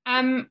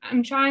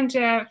 I'm trying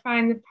to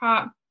find the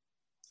part.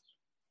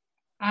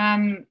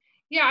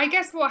 Yeah, I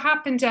guess what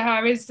happened to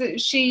her is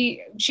that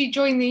she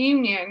joined the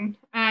union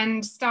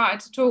and started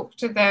to talk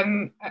to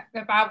them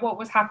about what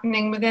was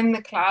happening within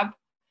the club.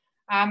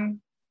 And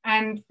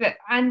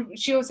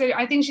she also,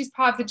 I think she's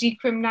part of the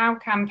Decrim Now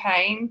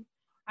campaign.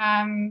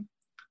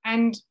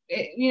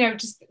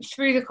 Just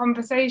through the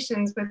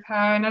conversations with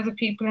her and other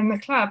people in the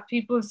club,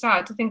 people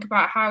started to think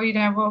about how,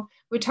 well,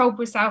 we're told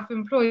we're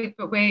self-employed,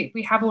 but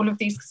we have all of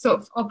these sort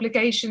of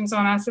obligations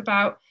on us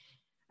about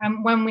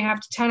when we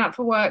have to turn up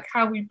for work,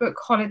 how we book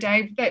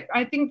holiday.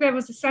 I think there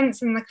was a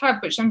sense in the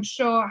club, which I'm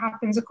sure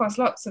happens across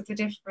lots of the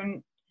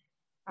different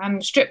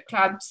strip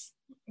clubs,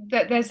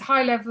 that there's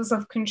high levels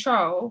of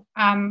control,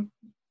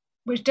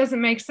 which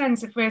doesn't make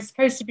sense. If we're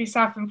supposed to be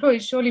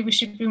self-employed, surely we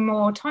should be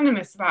more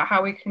autonomous about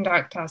how we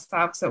conduct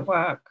ourselves at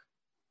work.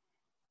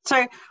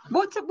 So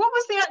what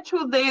was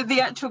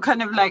the actual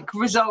kind of like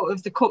result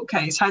of the court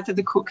case? How did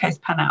the court case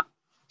pan out?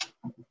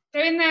 So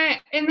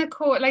in the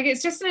court, like,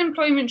 it's just an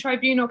employment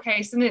tribunal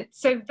case, and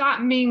so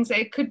that means that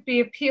it could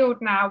be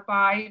appealed now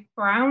by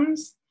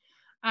Browns.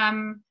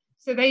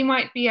 So they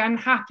might be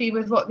unhappy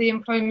with what the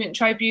employment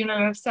tribunal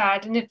have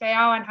said, and if they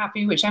are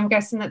unhappy, which I'm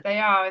guessing that they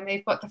are, and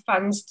they've got the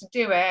funds to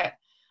do it,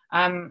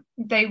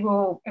 they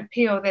will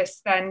appeal this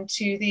then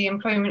to the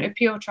employment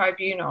appeal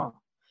tribunal.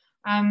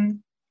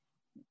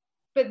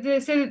 But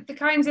the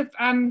kinds of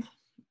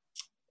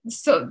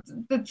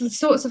the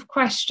sorts of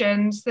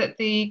questions that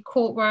the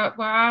court were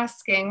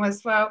asking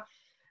was, well,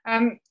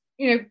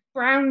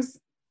 Browns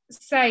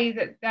say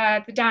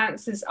that the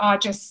dancers are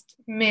just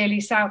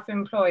merely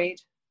self-employed.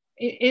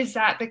 Is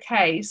that the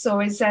case,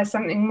 or is there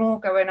something more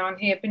going on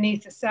here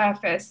beneath the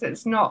surface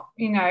that's not,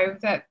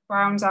 that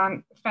Browns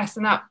aren't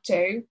fessing up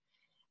to?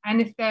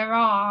 And if there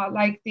are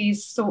like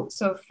these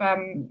sorts of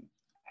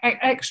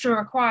extra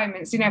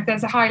requirements, if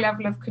there's a high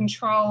level of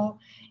control,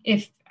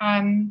 if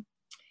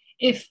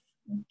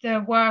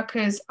the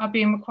workers are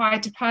being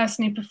required to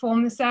personally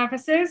perform the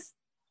services.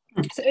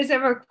 So is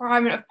there a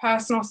requirement of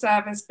personal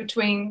service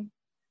between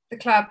the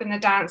club and the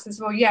dancers?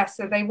 Well, yes.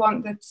 So they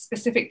want the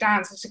specific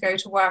dancers to go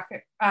to work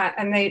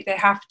and they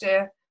have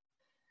to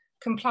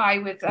comply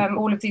with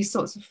all of these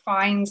sorts of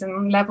fines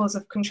and levels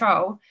of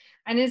control.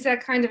 And is there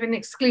kind of an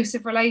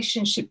exclusive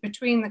relationship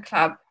between the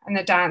club and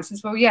the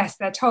dancers? Well, yes,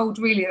 they're told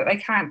really that they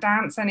can't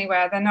dance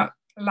anywhere. They're not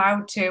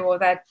allowed to, or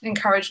they're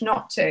encouraged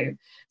not to.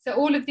 So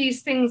all of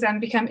these things then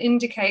become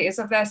indicators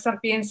of there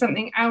being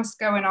something else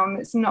going on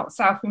that's not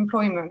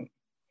self-employment.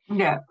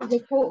 Yeah. The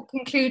court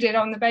concluded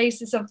on the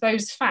basis of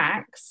those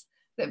facts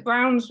that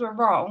Browns were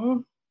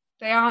wrong.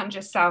 They aren't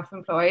just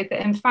self-employed,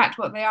 that in fact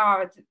what they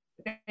are,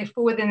 they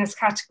fall within this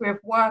category of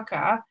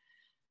worker,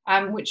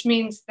 which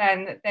means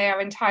then that they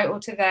are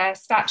entitled to their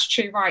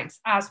statutory rights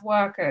as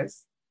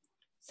workers.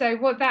 So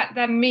what that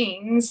then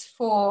means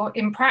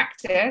in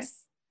practice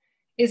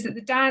is that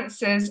the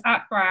dancers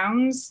at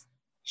Browns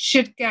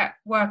should get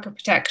worker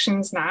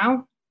protections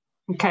now.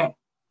 Okay.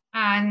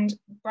 And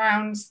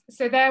Browns,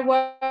 so their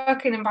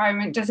working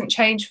environment doesn't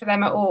change for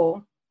them at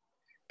all,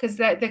 because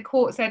the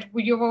court said,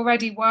 well, you're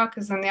already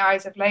workers in the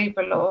eyes of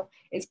labour law.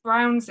 It's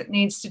Browns that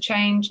needs to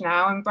change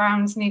now, and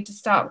Browns need to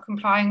start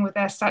complying with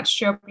their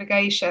statutory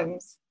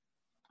obligations.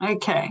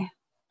 Okay.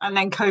 And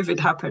then COVID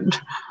happened.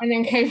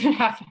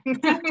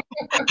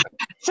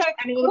 So,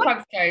 and all the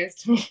clubs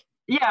closed.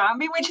 Yeah, I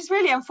mean, which is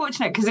really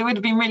unfortunate, because it would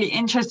have been really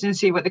interesting to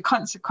see what the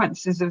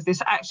consequences of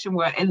this action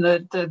were in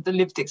the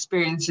lived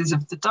experiences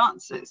of the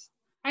dancers.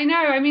 I know.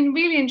 I mean,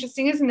 really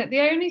interesting, isn't it?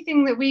 The only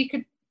thing that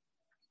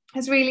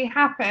has really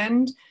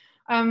happened,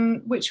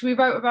 which we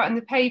wrote about in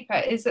the paper,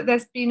 is that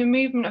there's been a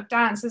movement of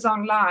dancers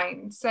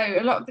online. So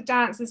a lot of the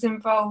dancers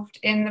involved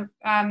in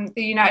the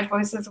United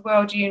Voices of the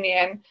World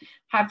Union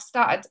have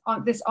started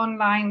on this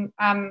online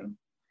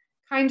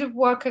kind of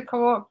worker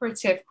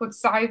cooperative called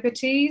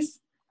Cybertees.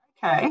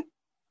 Okay.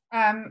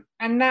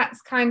 And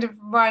that's kind of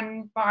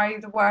run by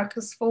the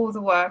workers for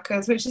the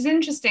workers, which is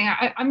interesting.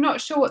 I'm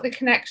not sure what the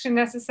connection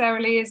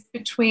necessarily is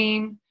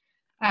between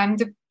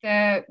the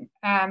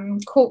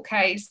court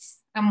case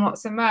and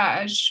what's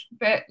emerged,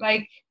 but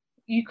like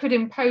you could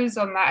impose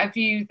on that a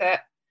view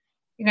that,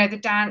 the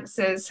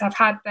dancers have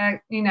had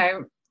their,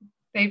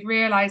 they've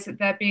realised that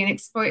they're being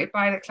exploited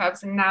by the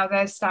clubs, and now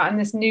they're starting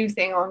this new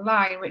thing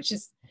online, which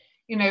is,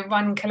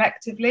 run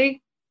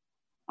collectively.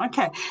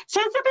 Okay.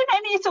 So has there been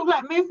any sort of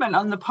like movement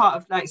on the part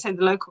of, like, say,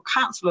 the local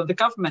council or the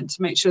government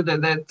to make sure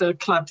that the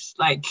clubs,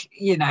 like,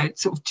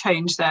 sort of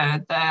change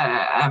their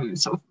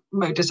sort of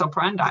modus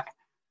operandi?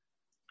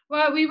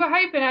 Well, we were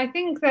hoping, I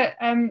think that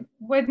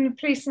when the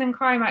Policing and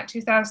Crime Act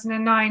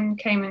 2009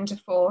 came into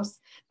force,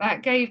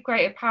 that gave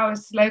greater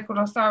powers to local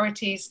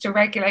authorities to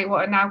regulate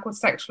what are now called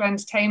sexual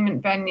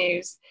entertainment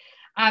venues.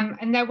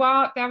 And there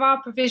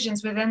are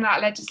provisions within that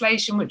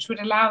legislation which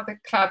would allow the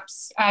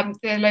clubs,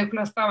 the local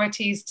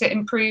authorities, to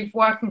improve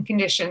working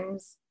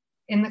conditions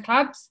in the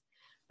clubs.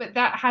 But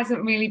that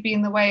hasn't really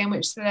been the way in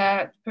which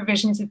the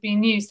provisions have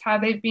been used. How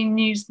they've been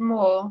used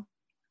more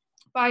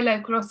by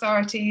local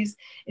authorities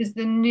is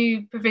the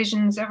new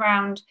provisions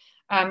around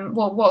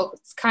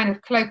what's kind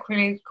of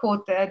colloquially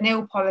called the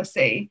nil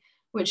policy,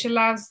 which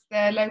allows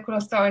the local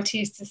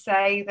authorities to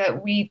say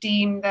that we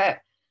deem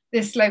that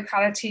this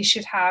locality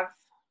should have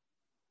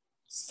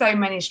so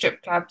many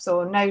strip clubs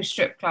or no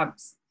strip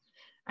clubs.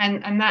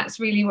 And that's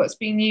really what's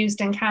been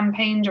used and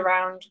campaigned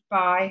around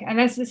by, and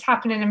this is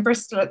happening in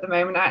Bristol at the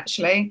moment,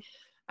 actually.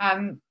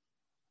 The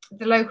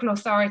local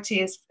authority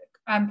is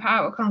put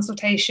out a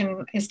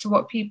consultation as to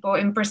what people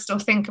in Bristol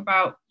think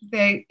about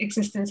the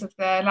existence of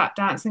the lap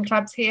dancing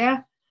clubs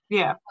here.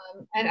 Yeah.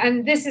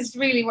 And this is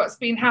really what's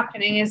been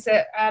happening, is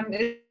that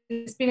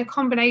it's been a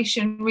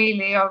combination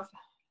really of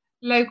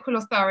local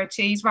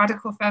authorities,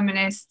 radical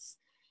feminists,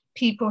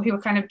 people who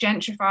are kind of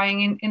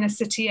gentrifying in inner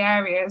city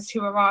areas,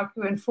 who are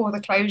arguing for the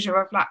closure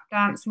of lap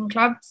dancing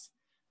clubs.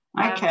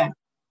 Okay.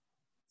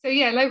 So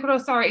yeah, local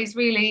authorities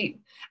really,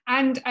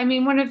 and I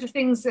mean, one of the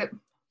things that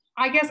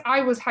I guess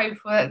I was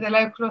hopeful that the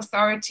local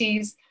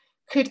authorities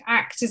could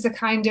act as a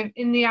kind of,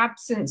 in the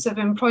absence of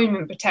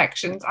employment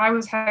protections, I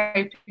was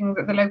hoping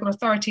that the local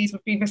authorities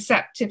would be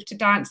receptive to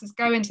dancers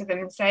going to them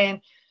and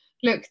saying,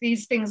 look,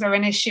 these things are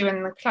an issue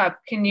in the club.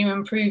 Can you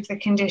improve the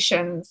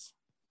conditions?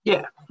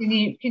 Yeah.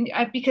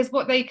 Because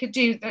what they could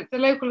do, the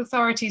local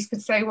authorities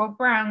could say, well,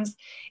 Browns,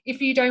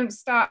 if you don't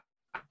start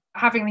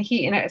having the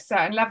heating at a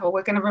certain level,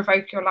 we're going to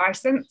revoke your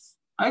license.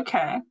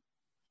 Okay.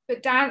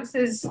 But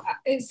dancers,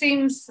 it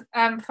seems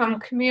from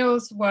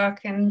Camille's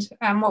work and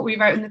what we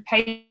wrote in the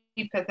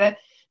paper, that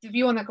the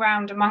view on the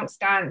ground amongst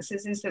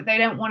dancers is that they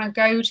don't want to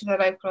go to the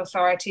local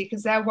authority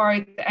because they're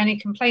worried that any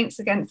complaints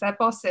against their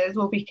bosses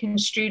will be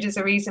construed as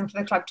a reason for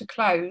the club to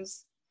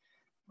close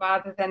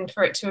rather than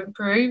for it to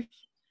improve.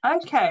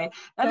 Okay.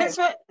 And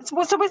so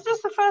was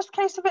this the first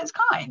case of its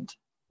kind?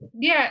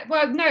 Yeah,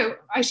 well, no,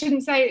 I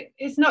shouldn't say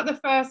it's not the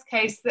first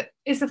case.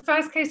 It's the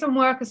first case on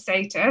worker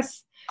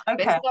status.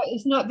 Okay.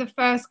 It's not the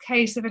first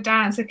case of a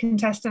dancer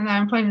contesting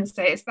their employment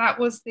status. That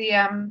was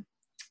the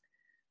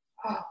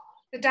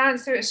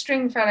dancer at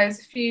Stringfellows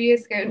a few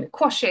years ago,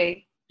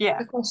 Quashie. Yeah.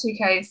 The Quashie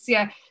case,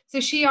 yeah. So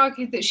she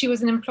argued that she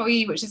was an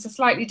employee, which is a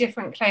slightly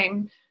different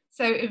claim.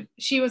 So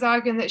she was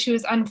arguing that she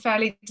was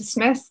unfairly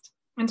dismissed.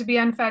 And to be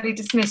unfairly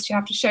dismissed, you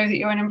have to show that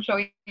you're an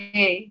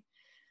employee.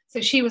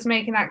 So she was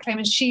making that claim,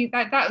 and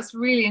that was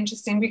really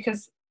interesting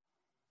because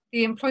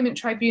the employment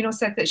tribunal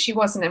said that she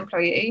was an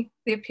employee.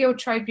 The appeal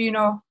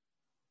tribunal,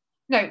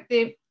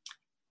 it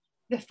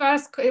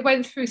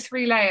went through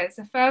 3 layers.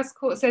 The first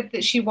court said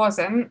that she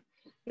wasn't.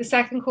 The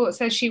second court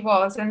said she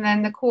was, and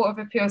then the Court of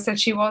Appeal said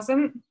she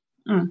wasn't.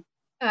 So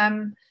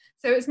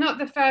it's not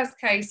the first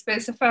case, but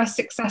it's the first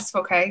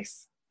successful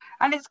case.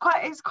 And it's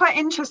quite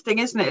interesting,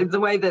 isn't it, the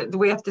way that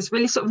we have this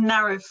really sort of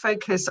narrow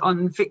focus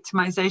on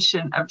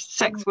victimization of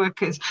sex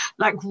workers,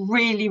 like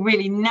really,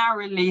 really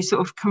narrowly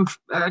sort of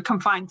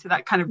confined to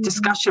that kind of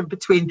discussion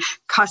between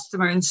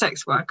customer and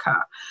sex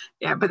worker.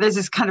 Yeah, but there's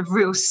this kind of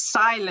real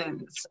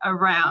silence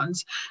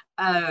around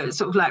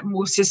sort of like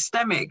more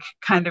systemic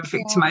kind of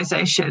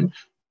victimization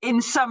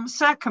in some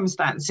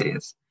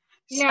circumstances.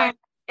 Yeah. So,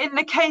 in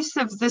the case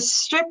of the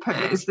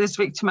strippers, this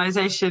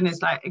victimization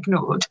is like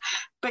ignored.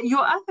 But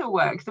your other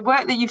work, the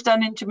work that you've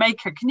done in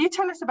Jamaica, can you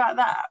tell us about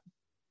that?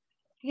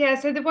 Yeah,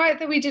 so the work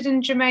that we did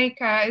in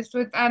Jamaica is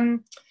with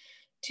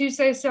 2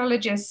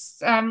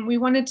 sociologists. We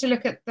wanted to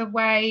look at the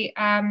way,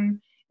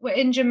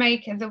 in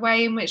Jamaica, the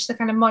way in which the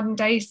kind of modern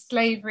day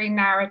slavery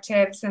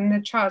narratives and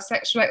the child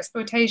sexual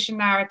exploitation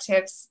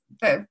narratives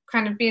that have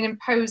kind of been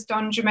imposed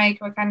on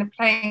Jamaica are kind of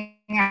playing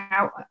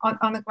out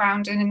on the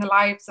ground and in the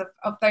lives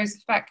of those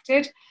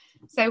affected.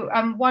 So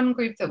one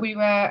group that we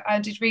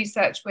did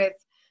research with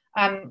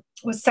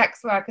was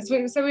sex workers.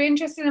 So we're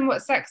interested in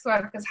what sex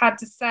workers had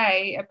to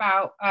say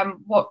about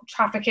what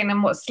trafficking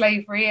and what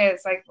slavery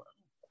is, like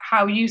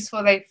how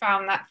useful they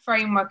found that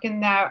framework in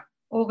their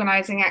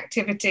organising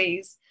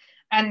activities.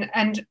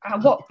 And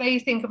what they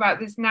think about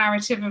this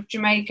narrative of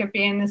Jamaica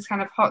being this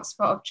kind of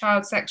hotspot of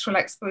child sexual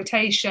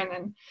exploitation,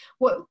 and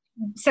what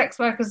sex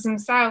workers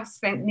themselves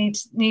think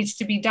needs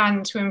to be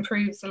done to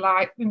improve the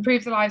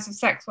lives of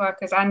sex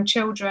workers and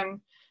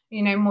children,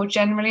 more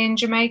generally in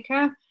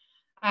Jamaica.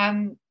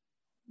 And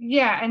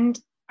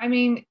I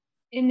mean,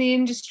 in the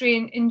industry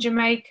in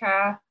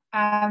Jamaica,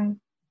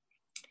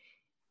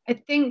 I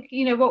think,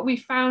 what we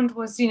found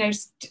was,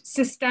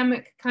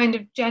 systemic kind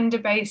of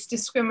gender-based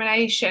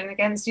discrimination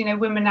against,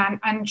 women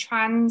and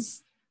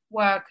trans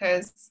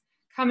workers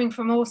coming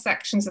from all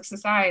sections of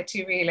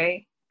society,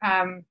 really.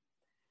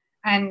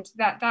 and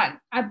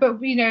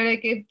but you know,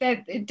 like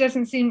it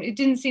didn't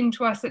seem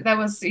to us that there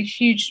was a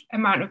huge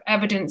amount of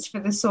evidence for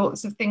the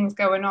sorts of things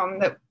going on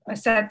that are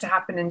said to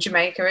happen in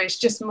Jamaica. It's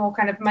just more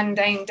kind of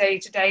mundane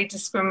day-to-day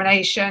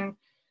discrimination,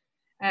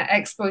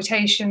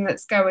 exploitation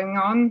that's going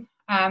on.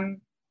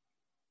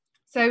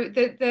 So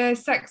the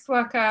Sex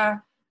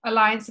Worker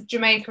Alliance of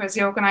Jamaica is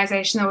the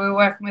organisation that we were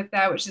working with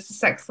there, which is the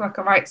Sex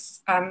Worker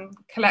Rights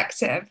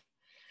Collective.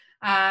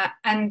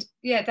 And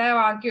yeah, they're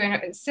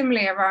arguing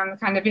similarly around the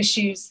kind of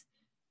issues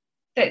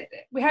that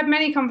we had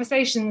many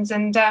conversations,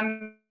 and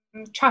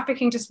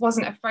trafficking just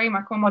wasn't a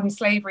framework on modern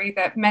slavery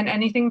that meant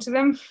anything to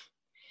them.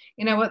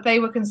 You know, what they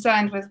were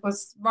concerned with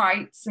was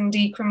rights and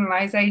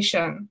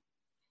decriminalisation.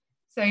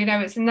 So, you know,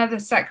 it's another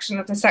section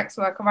of the sex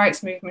worker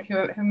rights movement who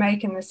are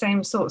making the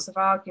same sorts of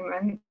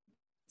arguments.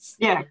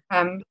 Yeah.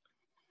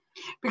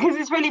 Because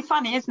it's really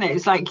funny, isn't it?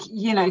 It's like,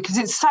 you know, because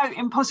it's so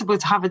impossible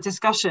to have a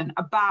discussion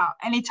about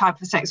any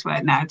type of sex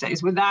work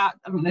nowadays without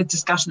a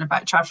discussion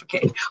about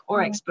trafficking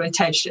or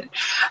exploitation.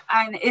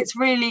 And it's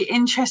really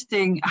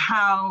interesting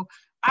how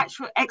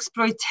actual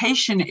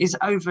exploitation is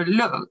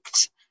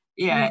overlooked.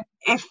 Yeah,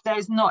 if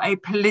there's not a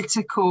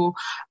political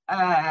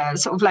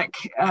sort of like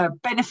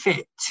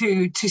benefit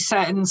to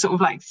certain sort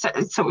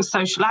of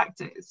social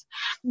actors.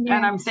 Yeah.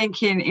 And I'm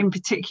thinking in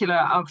particular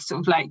of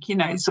sort of like, you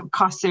know, sort of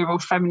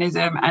carceral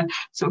feminism and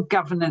sort of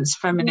governance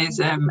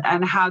feminism,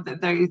 and how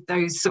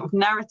those sort of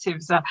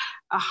narratives are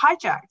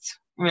hijacked,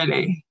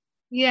 really.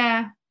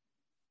 Yeah.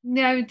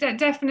 No,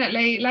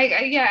 definitely. Like,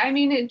 yeah, I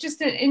mean, it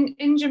just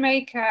in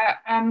Jamaica,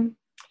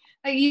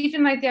 like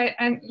even like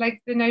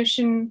the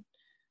notion.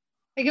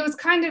 Like it was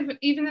kind of,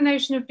 even the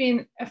notion of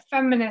being a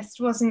feminist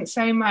wasn't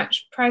so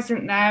much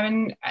present there.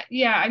 And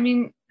yeah, I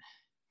mean,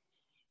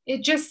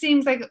 it just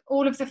seems like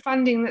all of the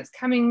funding that's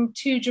coming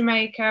to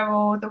Jamaica,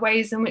 or the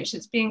ways in which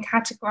it's being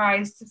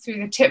categorized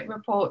through the tip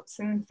reports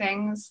and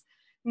things,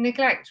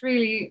 neglect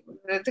really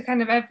the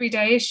kind of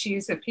everyday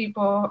issues that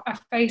people are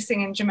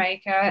facing in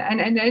Jamaica. And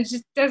it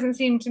just doesn't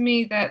seem to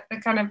me that the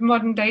kind of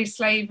modern day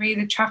slavery,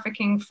 the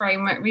trafficking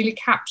framework really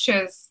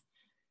captures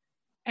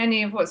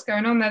any of what's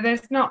going on there.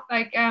 There's not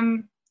like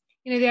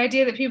you know, the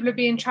idea that people are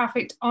being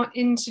trafficked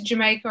into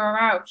Jamaica or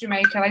out of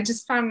Jamaica, I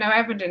just found no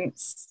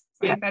evidence.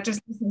 Like, that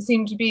just doesn't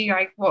seem to be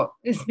like what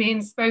is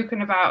being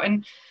spoken about.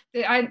 And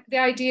the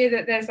idea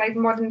that there's like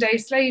modern day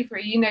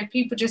slavery, you know,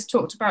 people just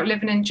talked about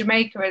living in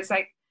Jamaica as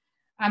like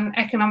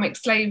economic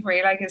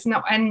slavery, like it's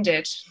not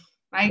ended.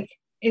 Like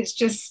it's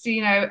just,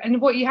 you know,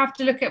 and what you have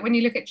to look at when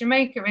you look at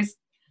Jamaica is,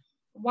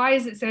 why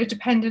is it so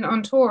dependent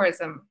on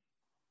tourism?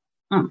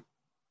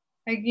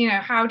 Like, you know,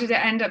 how did it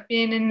end up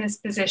being in this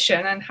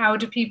position, and how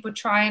do people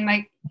try and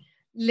like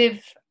live,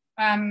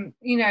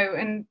 you know,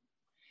 and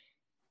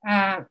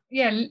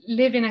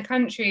live in a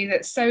country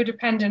that's so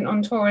dependent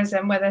on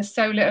tourism, where there's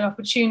so little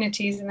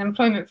opportunities and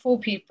employment for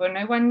people.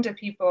 No wonder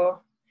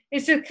people,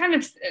 it's a kind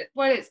of,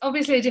 well, it's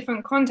obviously a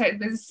different context,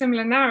 but it's a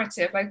similar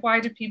narrative. Like, why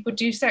do people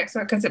do sex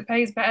work? Because it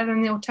pays better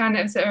than the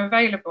alternatives that are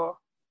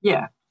available.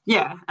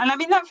 Yeah, and I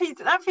mean that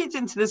feeds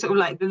into the sort of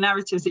like the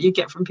narratives that you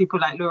get from people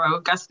like Laura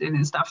Augustine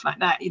and stuff like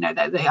that. You know,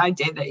 the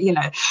idea that, you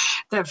know,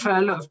 that for a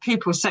lot of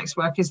people, sex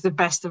work is the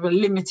best of a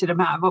limited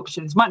amount of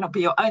options. Might not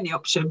be your only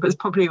option, but it's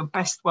probably your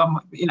best one.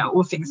 You know,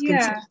 all things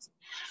considered.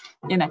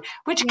 You know,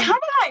 which kind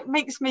of like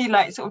makes me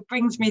like sort of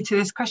brings me to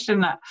this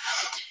question that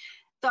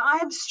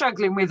I'm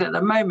struggling with at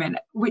the moment,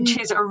 which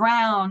is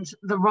around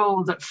the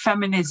role that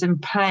feminism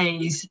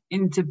plays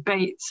in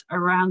debates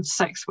around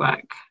sex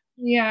work.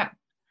 Yeah.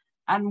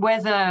 And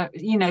whether,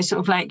 you know,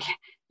 sort of like,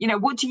 you know,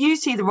 what do you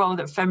see the role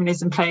that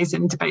feminism plays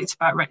in debates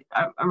about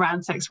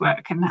around sex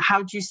work, and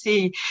how do you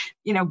see,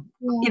 you know,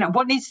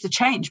 what needs to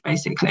change,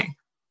 basically?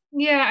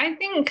 Yeah, I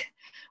think,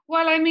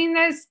 well, I mean,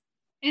 there's,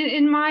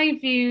 in my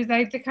view,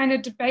 like the kind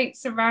of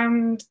debates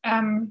around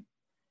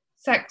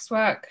sex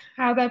work,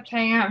 how they're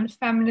playing out in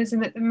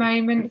feminism at the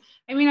moment.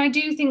 I mean, I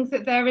do think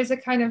that there is a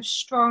kind of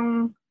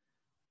strong,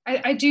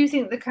 I do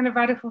think the kind of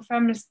radical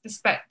feminist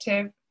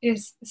perspective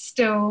is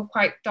still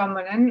quite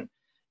dominant.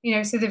 You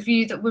know, so the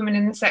view that women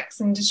in the sex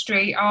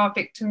industry are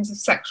victims of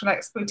sexual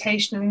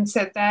exploitation, and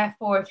so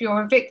therefore, if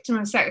you're a victim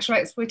of sexual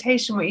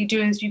exploitation, what you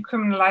do is you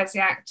criminalize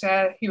the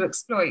actor who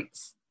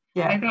exploits.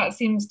 Yeah, like that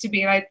seems to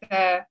be like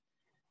the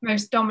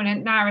most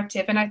dominant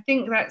narrative, and I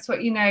think that's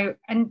what, you know,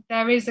 and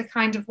there is a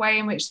kind of way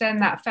in which then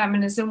that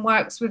feminism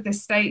works with the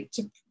state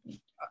to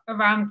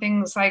around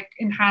things like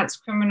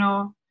enhanced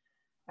criminal,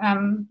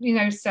 you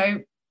know,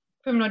 so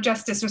criminal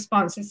justice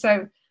responses.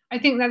 So I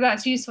think that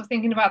that's useful,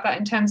 thinking about that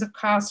in terms of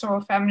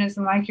carceral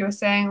feminism, like you were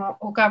saying,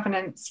 or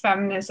governance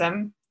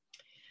feminism.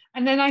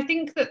 And then I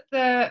think that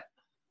but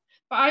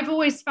I've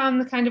always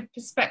found the kind of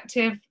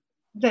perspective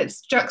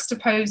that's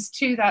juxtaposed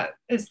to that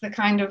is the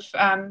kind of,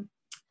 I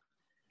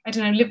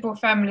don't know, liberal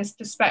feminist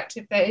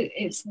perspective, that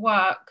it's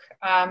work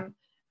and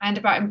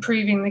about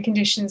improving the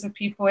conditions of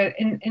people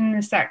in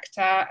the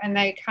sector, and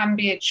they can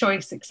be a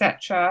choice,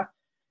 etc.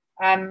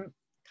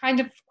 Kind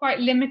of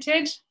quite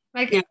limited.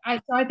 Like,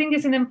 I think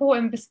it's an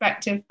important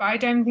perspective, but I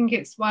don't think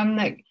it's one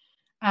that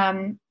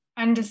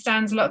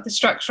understands a lot of the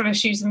structural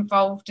issues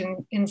involved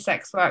in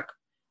sex work.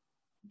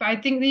 But I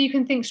think that you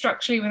can think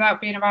structurally without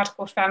being a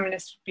radical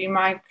feminist would be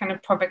my kind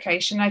of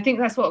provocation. I think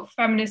that's what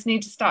feminists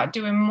need to start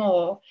doing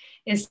more,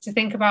 is to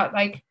think about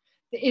like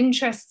the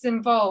interests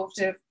involved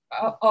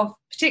of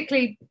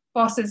particularly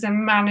bosses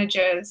and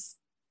managers,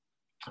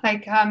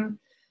 like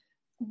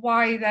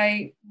why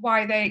they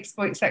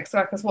exploit sex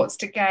workers, what's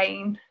to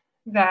gain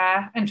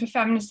there, and for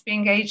feminists to be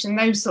engaged in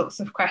those sorts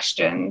of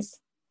questions.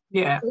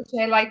 Yeah, which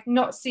are like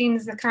not seen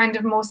as the kind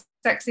of more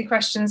sexy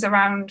questions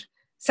around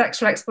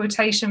sexual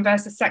exploitation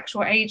versus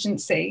sexual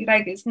agency.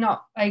 Like it's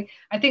not like,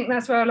 I think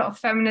that's where a lot of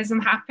feminism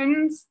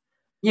happens.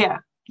 Yeah.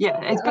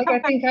 It's like I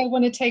think I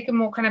want to take a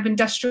more kind of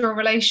industrial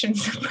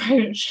relations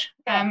approach.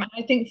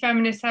 I think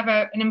feminists have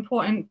an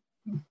important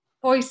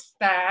voice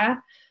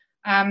there,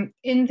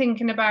 in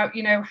thinking about,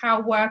 you know,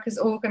 how work is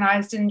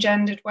organized in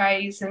gendered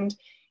ways, and,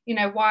 you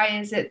know, why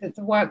is it that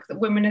the work that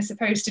women are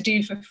supposed to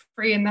do for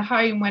free in the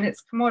home, when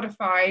it's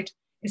commodified,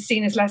 is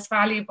seen as less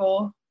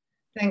valuable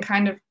than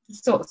kind of the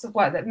sorts of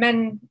work that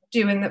men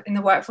do in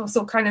the workforce,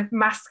 or kind of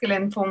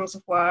masculine forms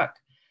of work.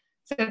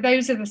 So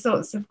those are the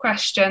sorts of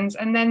questions.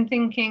 And then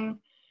thinking,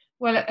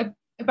 well,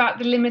 about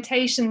the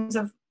limitations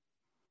of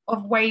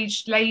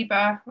waged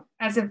labor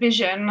as a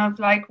vision of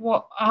like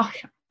what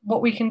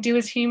we can do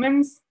as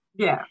humans.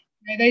 Yeah.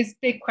 You know, those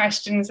big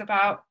questions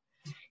about,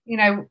 you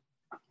know,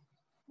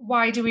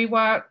 why do we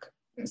work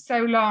so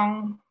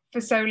long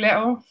for so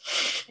little?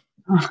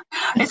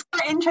 It's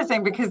quite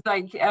interesting because,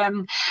 like,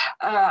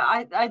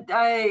 I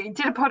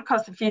did a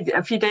podcast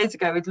a few days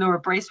ago with Laura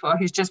Bracewell,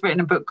 who's just written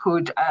a book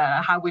called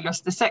 "How We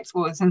Lost the Sex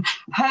Wars," and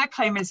her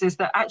claim is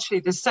that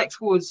actually the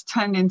sex wars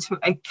turned into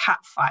a cat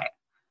fight,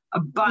 a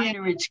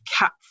binary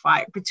cat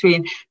fight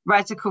between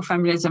radical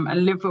feminism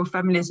and liberal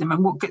feminism,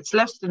 and what gets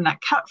lost in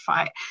that cat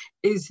fight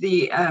is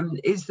the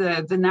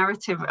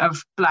narrative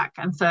of Black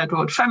and third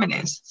world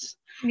feminists.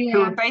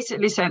 Who are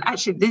basically saying,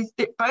 actually,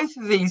 both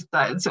of these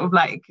sort of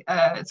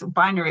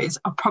binaries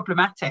are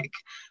problematic.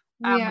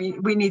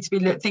 We need to be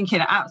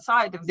thinking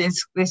outside of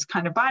this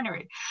kind of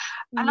binary.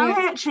 And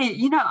I actually,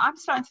 you know, I'm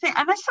starting to think,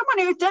 and as someone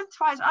who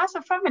identifies as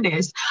a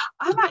feminist,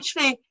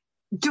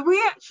 do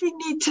we actually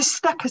need to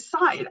step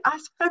aside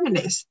as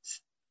feminists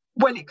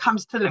when it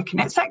comes to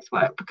looking at sex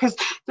work? Because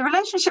the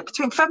relationship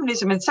between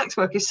feminism and sex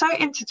work is so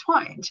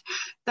intertwined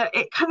that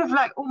it kind of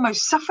like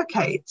almost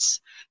suffocates.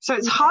 So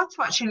it's hard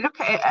to actually look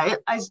at it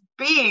as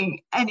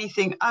being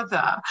anything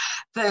other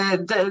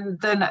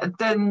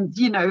than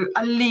you know,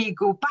 a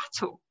legal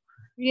battle.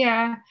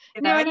 Yeah.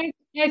 You know? No, and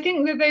I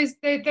think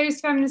that those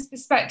feminist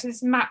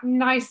perspectives map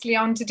nicely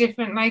onto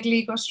different like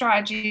legal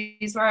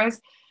strategies, whereas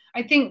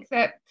I think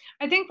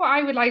what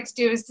I would like to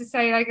do is to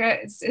say, like,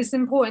 it's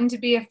important to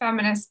be a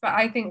feminist, but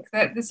I think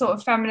that the sort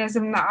of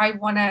feminism that I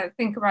want to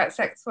think about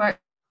sex work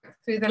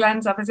through the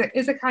lens of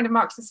is a kind of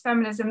Marxist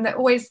feminism that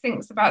always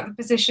thinks about the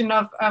position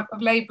of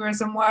labourers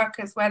and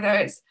workers, whether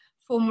it's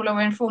formal or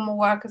informal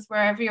workers,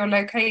 wherever you're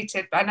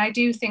located. And I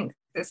do think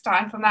that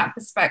starting from that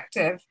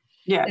perspective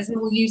is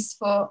more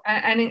useful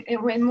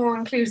and more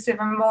inclusive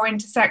and more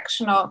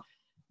intersectional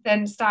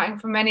than starting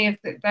from any of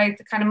the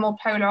kind of more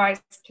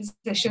polarized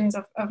positions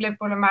of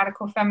liberal and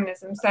radical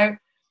feminism. So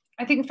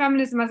I think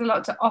feminism has a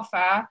lot to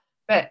offer,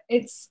 but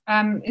it's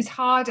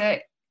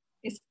harder.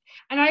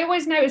 And I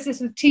always notice this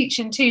with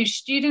teaching too.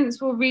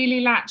 Students will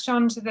really latch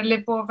on to the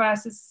liberal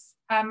versus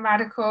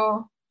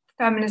radical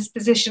feminist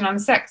position on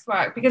sex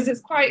work, because it's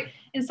quite,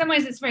 in some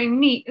ways, it's very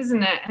neat,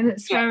 isn't it? And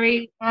it's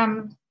very,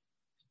 you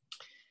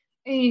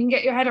can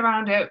get your head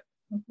around it.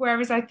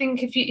 Whereas I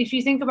think if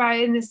you think about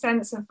it in the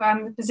sense of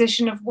the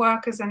position of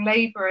workers and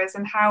labourers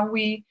and how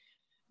we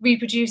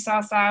reproduce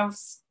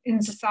ourselves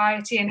in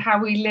society and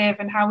how we live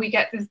and how we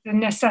get the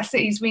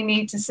necessities we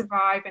need to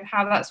survive and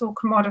how that's all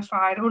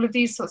commodified, all of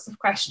these sorts of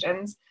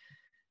questions,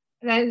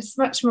 then it's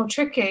much more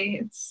tricky.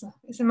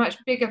 It's a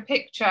much bigger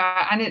picture,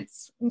 and it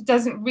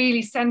doesn't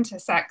really centre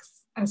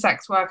sex and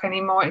sex work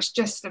anymore. It's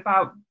just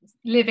about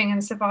living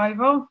and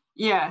survival.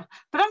 Yeah,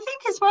 but I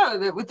think as well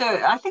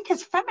that I think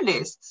as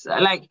feminists,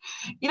 like,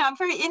 you know, I'm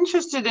very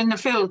interested in the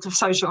field of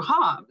social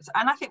harms,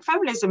 and I think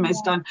feminism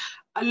has done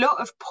a lot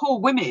of poor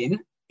women,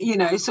 you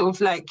know, sort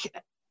of like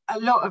a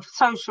lot of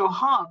social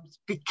harms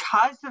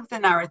because of the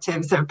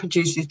narratives that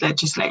produce these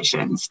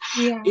legislations,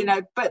 you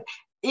know, but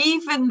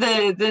even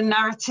the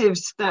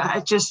narratives that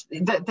are just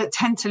that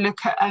tend to look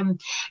at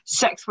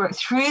sex work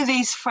through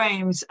these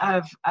frames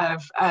of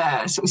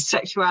sort of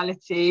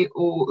sexuality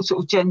or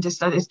sort of gender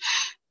studies,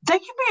 they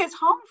can be as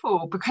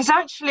harmful, because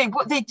actually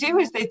what they do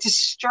is they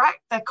distract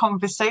their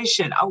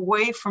conversation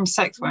away from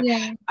sex work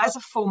as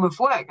a form of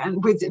work,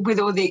 and with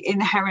all the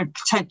inherent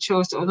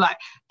potential sort of like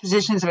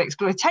positions of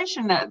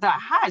exploitation that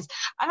has.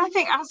 And I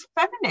think as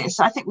feminists,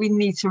 I think we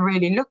need to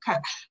really look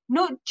at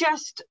not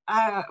just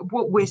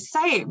what we're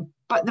saying,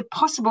 but the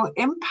possible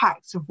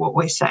impacts of what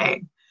we're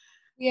saying.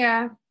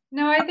 Yeah,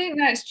 no, I think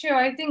that's true.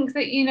 I think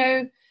that, you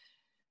know,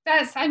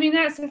 that's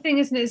the thing,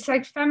 isn't it? It's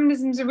like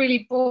feminism's a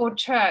really broad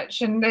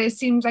church, and it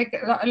seems like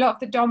a lot of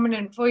the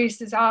dominant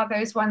voices are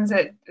those ones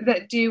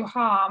that do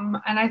harm.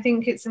 And I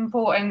think it's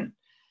important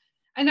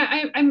and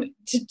I'm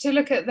to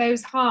look at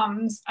those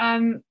harms.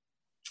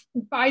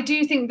 But I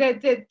do think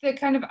that the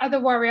kind of other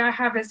worry I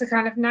have is the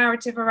kind of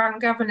narrative around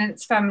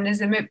governance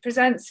feminism. It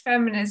presents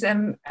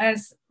feminism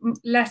as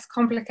less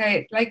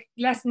complicated, like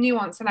less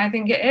nuanced than I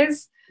think it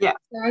is. Yeah.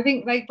 So I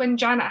think like when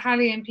Janet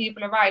Halley and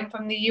people are writing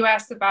from the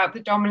US about the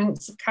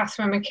dominance of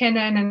Catherine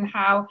McKinnon and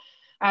how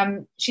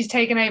she's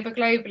taken over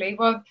globally,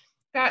 well,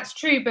 that's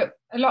true, but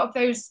a lot of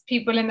those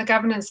people in the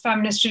governance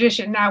feminist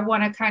tradition now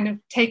want to kind of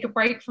take a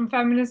break from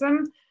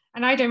feminism.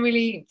 And I don't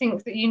really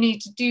think that you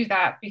need to do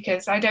that,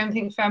 because I don't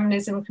think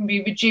feminism can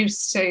be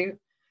reduced to,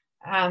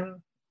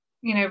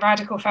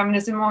 radical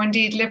feminism or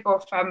indeed liberal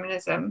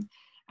feminism.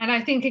 And I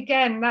think,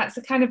 again, that's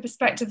a kind of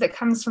perspective that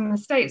comes from the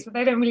States, where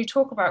they don't really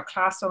talk about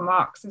class or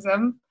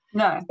Marxism.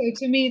 No. So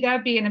to me,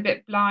 they're being a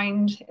bit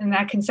blind in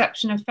their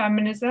conception of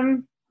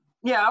feminism.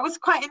 Yeah, I was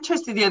quite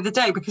interested the other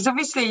day because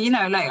obviously,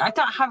 I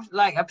don't have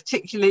like a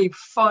particularly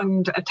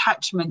fond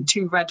attachment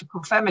to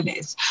radical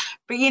feminists.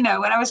 But, when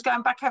I was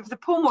going back over the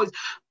porn wars,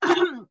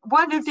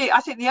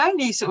 I think the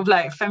only sort of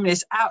like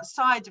feminists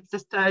outside of the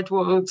third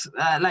world,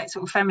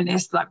 sort of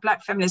feminists, like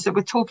black feminists that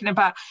were talking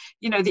about,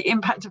 the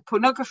impact of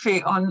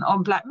pornography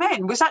on black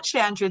men was actually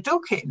Andrea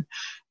Dawkins.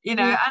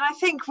 And I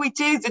think we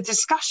do the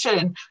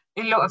discussion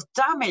a lot of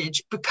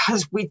damage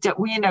because we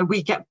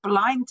get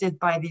blinded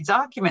by these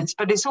arguments.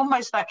 But it's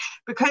almost like,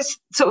 because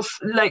sort of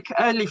like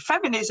early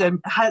feminism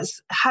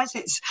has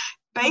its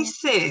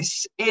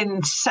basis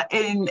in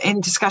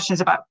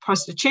discussions about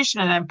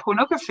prostitution and then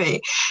pornography,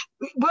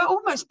 we're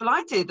almost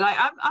blinded. Like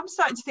I'm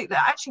starting to think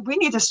that actually we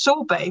need a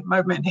sorbet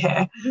moment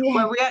here,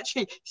 where we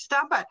actually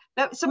stand back,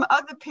 let some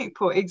other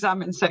people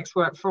examine sex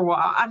work for a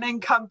while and then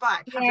come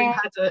back having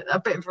had a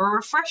bit of a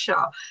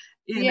refresher,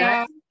 you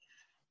know?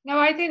 No,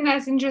 I think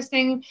that's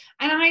interesting.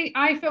 And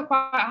I feel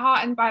quite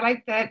heartened by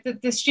like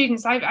the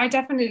students. I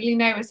definitely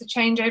noticed a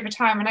change over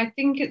time. And I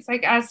think it's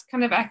like as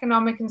kind of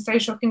economic and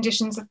social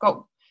conditions have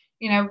got,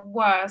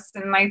 worse,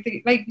 and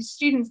like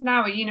students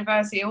now at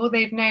university, all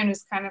they've known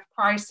is kind of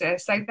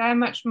crisis. Like they're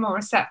much more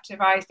receptive,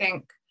 I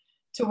think,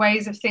 to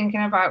ways of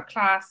thinking about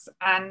class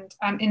and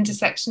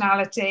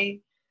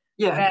intersectionality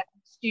than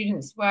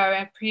students were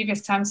in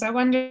previous times. So I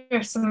wonder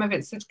if some of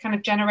it's a kind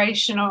of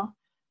generational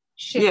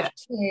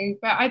shift too.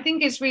 But I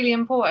think it's really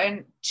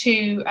important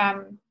to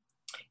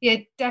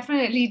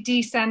definitely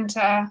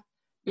decenter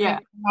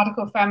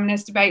radical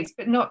feminist debates,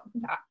 but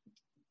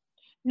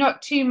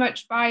not too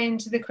much buy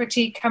into the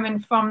critique coming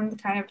from the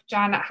kind of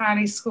Janet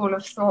Halley school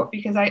of thought,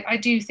 because I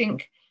do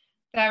think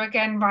they're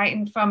again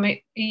writing from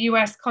a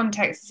US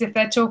context as if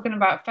they're talking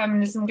about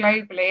feminism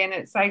globally, and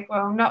it's like,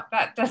 well,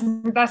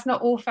 that's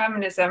not all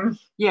feminism.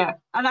 Yeah,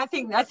 and I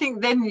think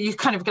then you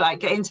kind of like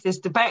get into this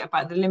debate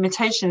about the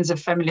limitations of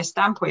feminist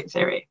standpoint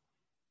theory.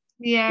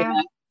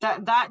 Yeah.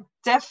 That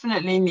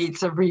definitely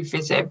needs a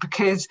revisit,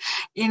 because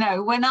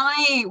when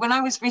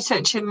I was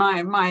researching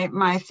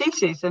my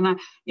thesis, and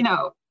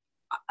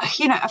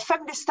a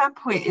feminist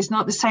standpoint is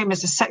not the same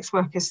as a sex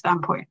worker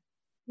standpoint.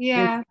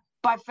 Yeah.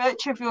 By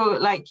virtue of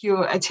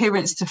your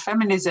adherence to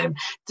feminism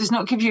does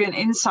not give you an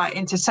insight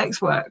into sex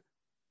work.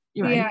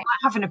 You might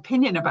have an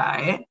opinion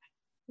about it,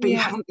 but you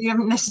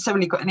haven't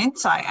necessarily got an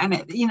insight. And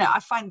I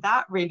find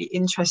that really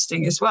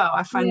interesting as well.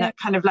 I find that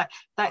kind of like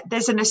that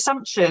there's an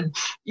assumption,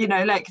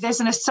 there's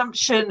an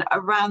assumption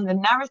around the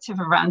narrative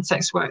around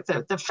sex work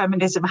that the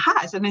feminism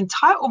has an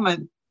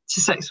entitlement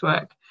to sex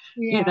work.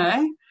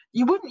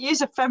 You wouldn't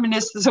use a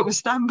feminist sort of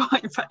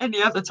standpoint for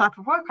any other type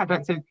of work, I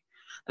don't think.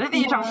 I don't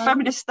think you'd have a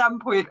feminist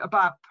standpoint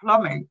about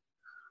plumbing.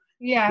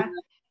 Yeah.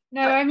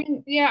 No, I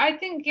mean, I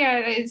think,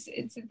 it's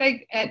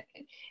like,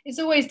 it's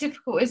always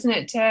difficult, isn't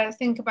it, to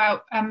think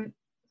about a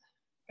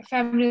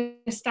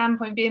feminist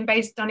standpoint being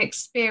based on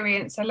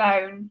experience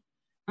alone.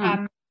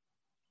 But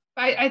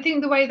I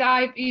think the way that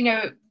I've,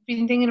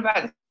 been thinking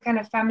about the kind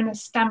of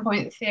feminist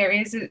standpoint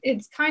theory is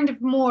it's kind of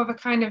more of a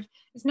kind of,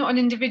 it's not an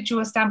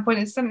individual standpoint,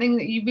 it's something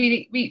that you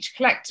really reach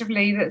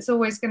collectively that's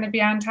always going to be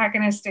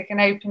antagonistic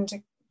and open to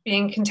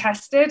being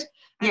contested.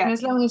 And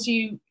as long as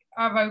you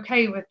are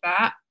okay with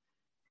that,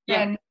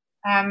 then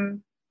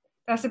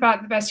that's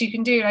about the best you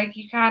can do. Like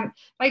you can't,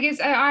 like it's,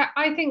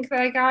 I think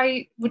like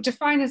I would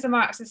define as a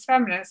Marxist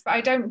feminist, but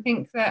I don't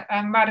think that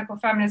radical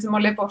feminism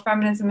or liberal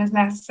feminism is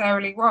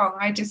necessarily wrong.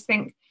 I just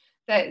think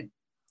that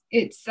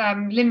it's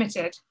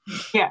limited.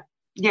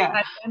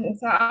 And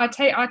so I'll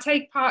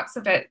take parts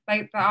of it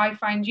like that I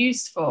find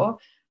useful,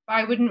 but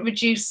I wouldn't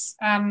reduce.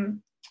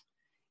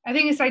 I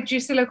think it's like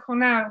Drusilla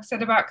Cornell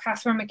said about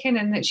Catherine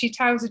McKinnon, that she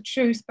tells a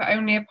truth but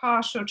only a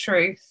partial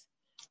truth.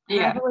 And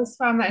I've always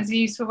found that as a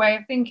useful way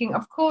of thinking.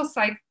 Of course,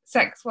 like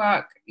sex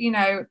work,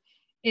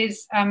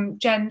 is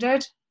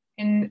gendered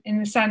in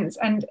the sense,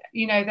 and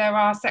there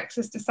are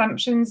sexist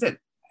assumptions that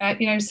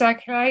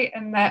circulate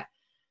and that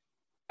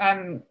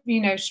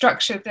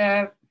structure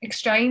the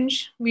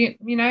exchange.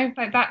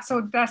 Like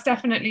that's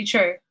definitely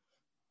true.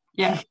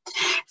 Yeah.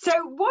 So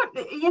what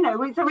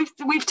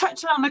we've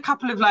touched on a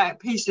couple of like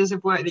pieces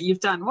of work that you've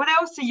done. What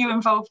else are you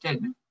involved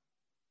in?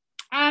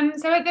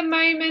 So at the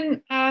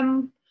moment,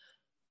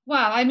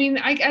 Well, I mean,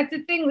 I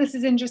think this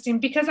is interesting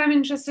because I'm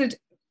interested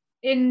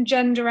in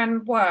gender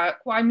and work.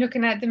 What I'm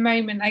looking at the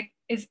moment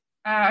is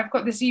I've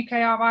got this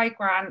UKRI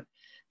grant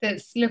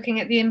that's looking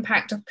at the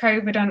impact of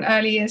COVID on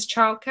early years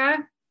childcare.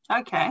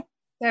 Okay.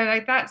 So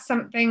like that's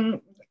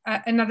something,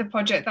 another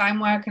project that I'm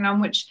working on,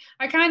 which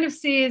I kind of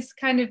see as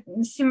kind of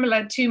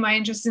similar to my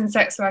interest in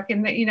sex work,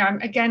 in that, you know, I'm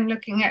again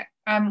looking at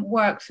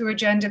work through a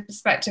gender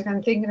perspective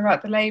and thinking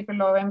about the labour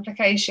law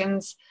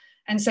implications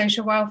and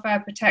social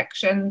welfare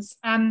protections.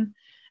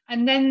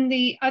 And then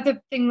the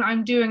other thing that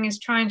I'm doing is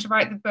trying to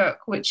write the book,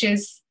 which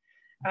is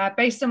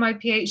based on my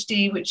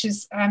PhD, which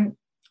is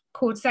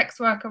called Sex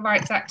Worker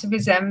Rights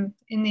Activism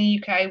in the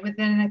UK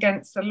Within and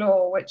Against the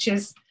Law, which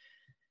is,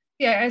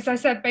 yeah, as I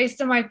said, based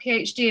on my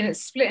PhD, and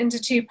it's split into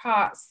two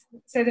parts.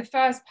 So the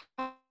first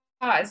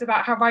part is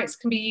about how rights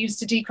can be used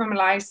to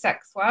decriminalise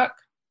sex work.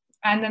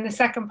 And then the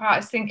second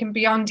part is thinking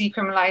beyond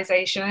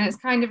decriminalisation. And it's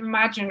kind of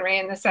imaginary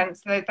in the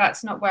sense that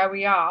that's not where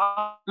we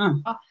are,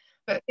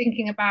 but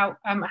thinking about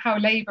how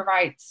labour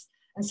rights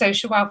and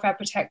social welfare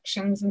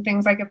protections and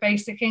things like a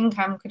basic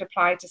income could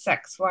apply to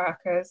sex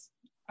workers.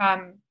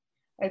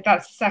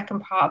 That's the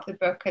second part of the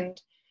book.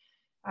 And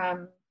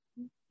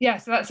yeah,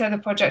 so that's the other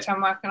project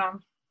I'm working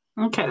on.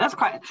 Okay, that's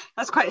quite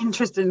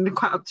interesting and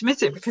quite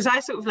optimistic, because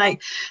I sort of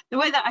like the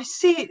way that I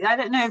see it. I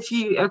don't know if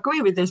you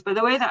agree with this, but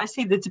the way that I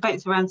see the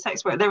debates around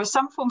sex work, there are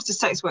some forms of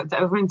sex work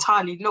that are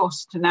entirely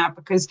lost now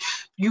because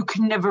you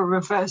can never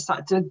reverse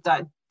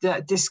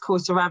that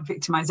discourse around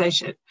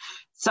victimization.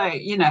 So,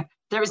 you know,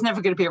 there is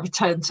never going to be a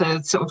return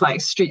to sort of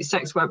like street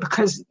sex work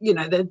because, you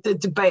know, the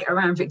debate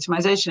around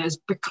victimization has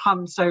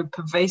become so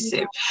pervasive.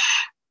 Yeah.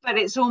 But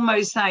it's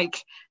almost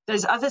like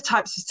there's other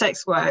types of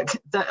sex work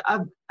that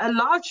are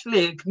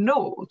largely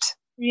ignored.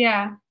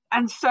 Yeah.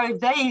 And so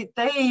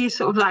they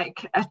sort of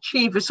like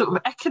achieve a sort of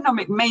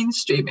economic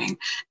mainstreaming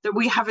that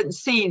we haven't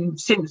seen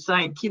since,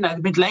 like, you know,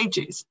 the Middle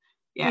Ages.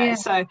 Yeah.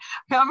 So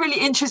I'm really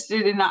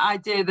interested in that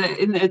idea, that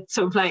in the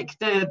sort of like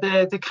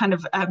the kind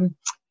of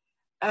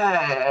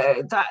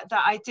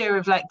that idea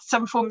of like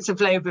some forms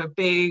of labour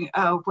being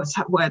what's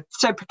that word,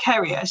 so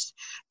precarious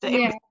that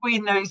in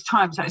between those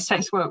times like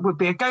sex work would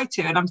be a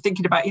go-to. And I'm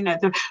thinking about, you know,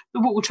 the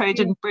wool trade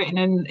in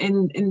Britain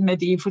in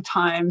medieval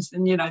times,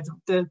 and, you know,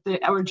 the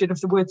origin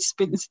of the word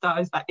spinster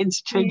is like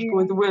interchangeable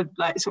with the word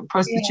like sort of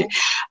prostitute.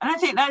 And I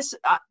think that's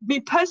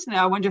me personally,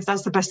 I wonder if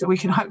that's the best that we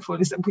can hope for,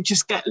 is that we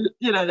just get,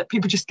 you know, that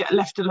people just get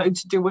left alone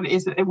to do what it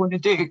is that they want to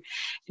do, you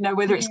know,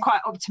 whether it's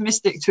quite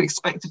optimistic to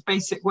expect a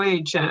basic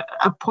wage at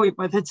a point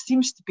where there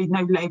seems to be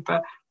no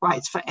labour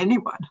rights for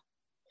anyone.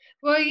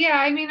 Well, yeah,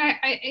 I mean,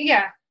 I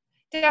yeah,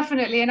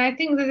 definitely. And I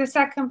think that the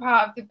second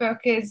part of the book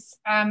is,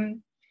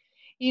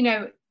 you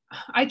know,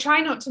 I try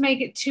not to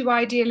make it too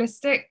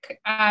idealistic,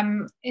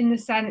 in the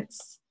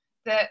sense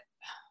that,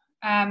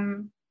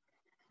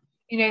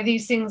 you know,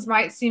 these things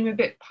might seem a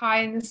bit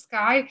pie in the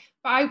sky.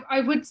 But I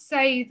would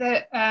say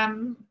that,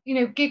 you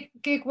know,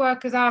 gig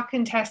workers are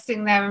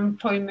contesting their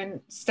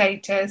employment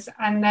status,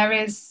 and there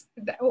is,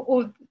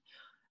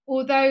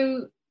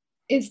 although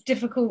it's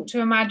difficult to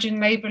imagine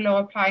labour law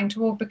applying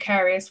to all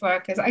precarious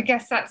workers, I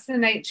guess that's the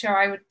nature,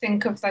 I would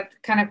think, of that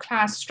kind of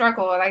class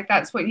struggle. Like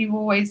that's what you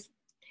always,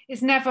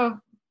 it's never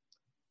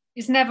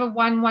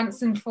won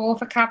once and for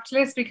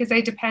capitalists, because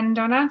they depend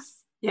on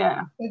us.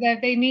 Yeah. So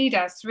they need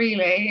us,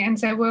 really. And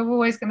so we're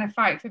always going to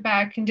fight for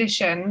better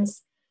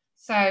conditions.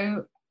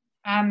 So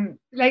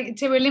like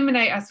to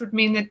eliminate us would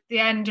mean that the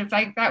end of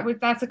like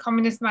that's a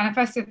Communist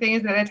Manifesto thing,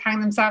 isn't it? They'd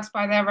hang themselves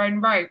by their own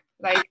rope.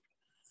 Like,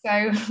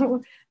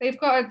 so they're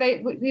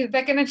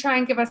going to try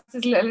and give us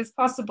as little as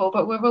possible,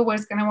 but we're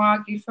always going to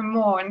argue for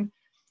more. And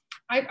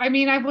I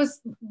mean, I was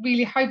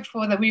really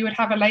hopeful that we would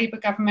have a Labour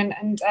government,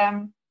 and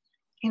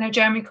you know,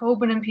 Jeremy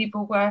Corbyn and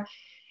people were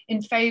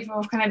in favour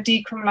of kind of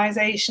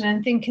decriminalisation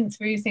and thinking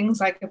through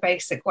things like a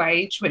basic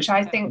wage, which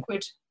I think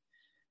would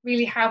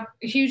really help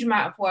a huge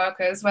amount of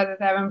workers, whether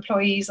they're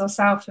employees or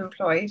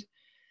self-employed.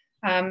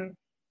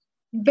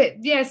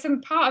 But yeah, some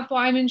part of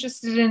what I'm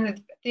interested in at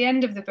the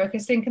end of the book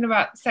is thinking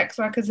about sex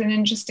work as an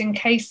interesting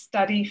case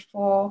study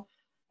for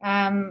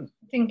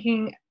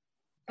thinking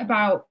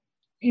about,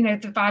 you know,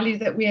 the value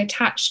that we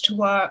attach to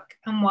work,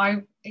 and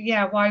why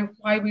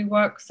we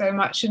work so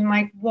much, and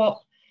like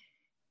what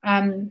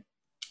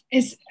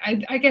is,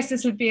 I guess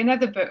this would be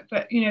another book,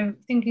 but, you know,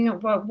 thinking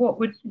about what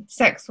would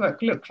sex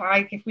work look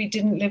like if we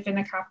didn't live in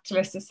a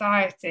capitalist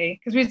society,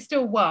 because we'd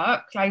still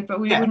work, like, but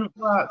we wouldn't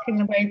work in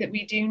the way that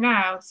we do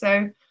now.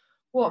 So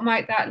what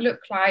might that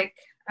look like?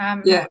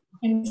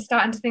 And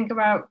starting to think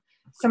about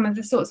some of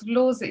the sorts of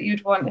laws that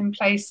you'd want in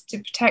place to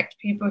protect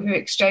people who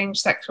exchange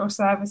sexual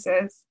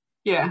services.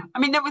 Yeah, I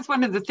mean, that was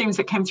one of the things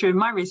that came through in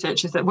my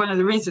research, is that one of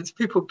the reasons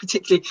people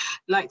particularly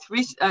liked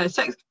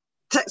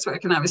sex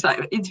work, and I was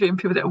like interviewing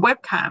people that are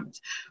webcammed,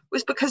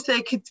 was because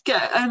they could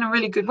earn a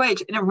really good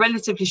wage in a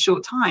relatively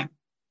short time.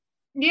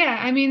 Yeah,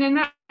 I mean, and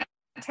that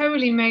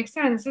totally makes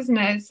sense, doesn't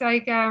it? It's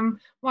like,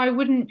 why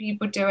wouldn't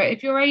people do it?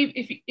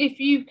 If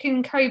you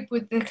can cope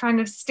with the kind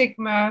of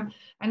stigma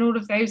and all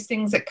of those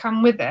things that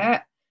come with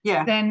it,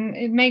 then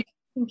it makes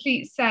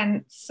complete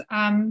sense.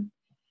 And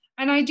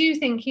And I do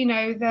think,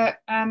 that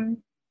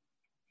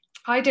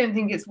I don't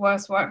think it's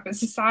worse work, but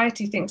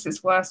society thinks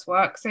it's worse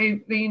work. So,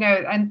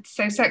 and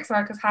so sex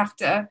workers have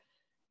to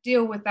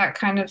deal with that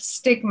kind of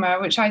stigma,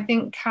 which I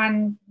think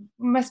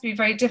must be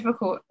very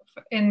difficult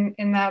in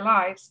their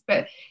lives.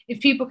 But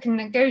if people can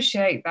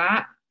negotiate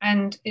that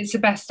and it's the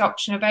best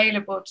option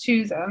available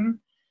to them,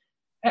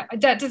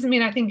 that doesn't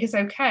mean I think it's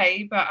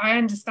okay, but I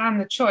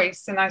understand the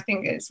choice and I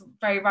think it's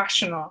very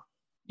rational.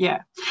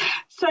 Yeah.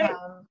 So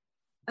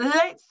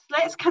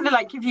let's kind of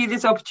like give you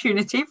this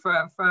opportunity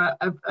for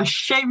a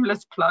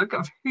shameless plug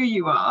of who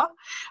you are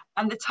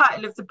and the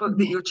title of the book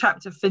that your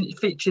chapter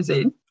features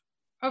in.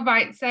 All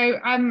right, so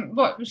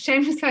what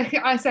shameless?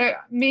 So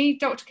me,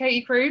 Dr.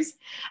 Katie Cruz,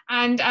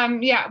 and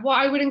what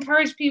I would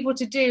encourage people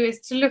to do is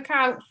to look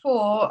out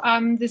for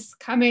this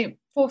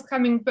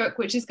forthcoming book,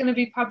 which is going to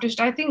be published,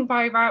 I think,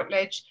 by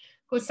Routledge,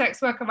 called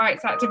 "Sex Worker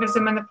Rights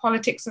Activism and the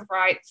Politics of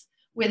Rights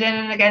Within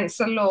and Against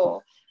the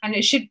Law," and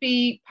it should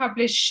be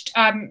published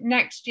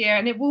next year,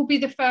 and it will be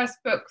the first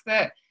book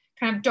that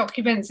kind of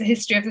documents the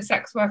history of the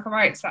sex worker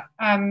rights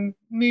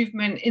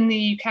movement in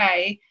the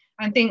UK.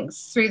 And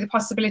thinks through the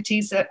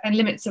possibilities and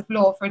limits of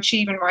law for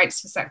achieving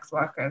rights for sex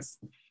workers.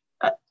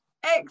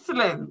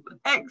 Excellent.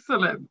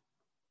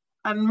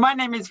 And my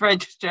name is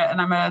Rachel,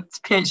 and I'm a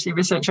PhD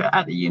researcher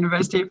at the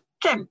University of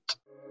Kent.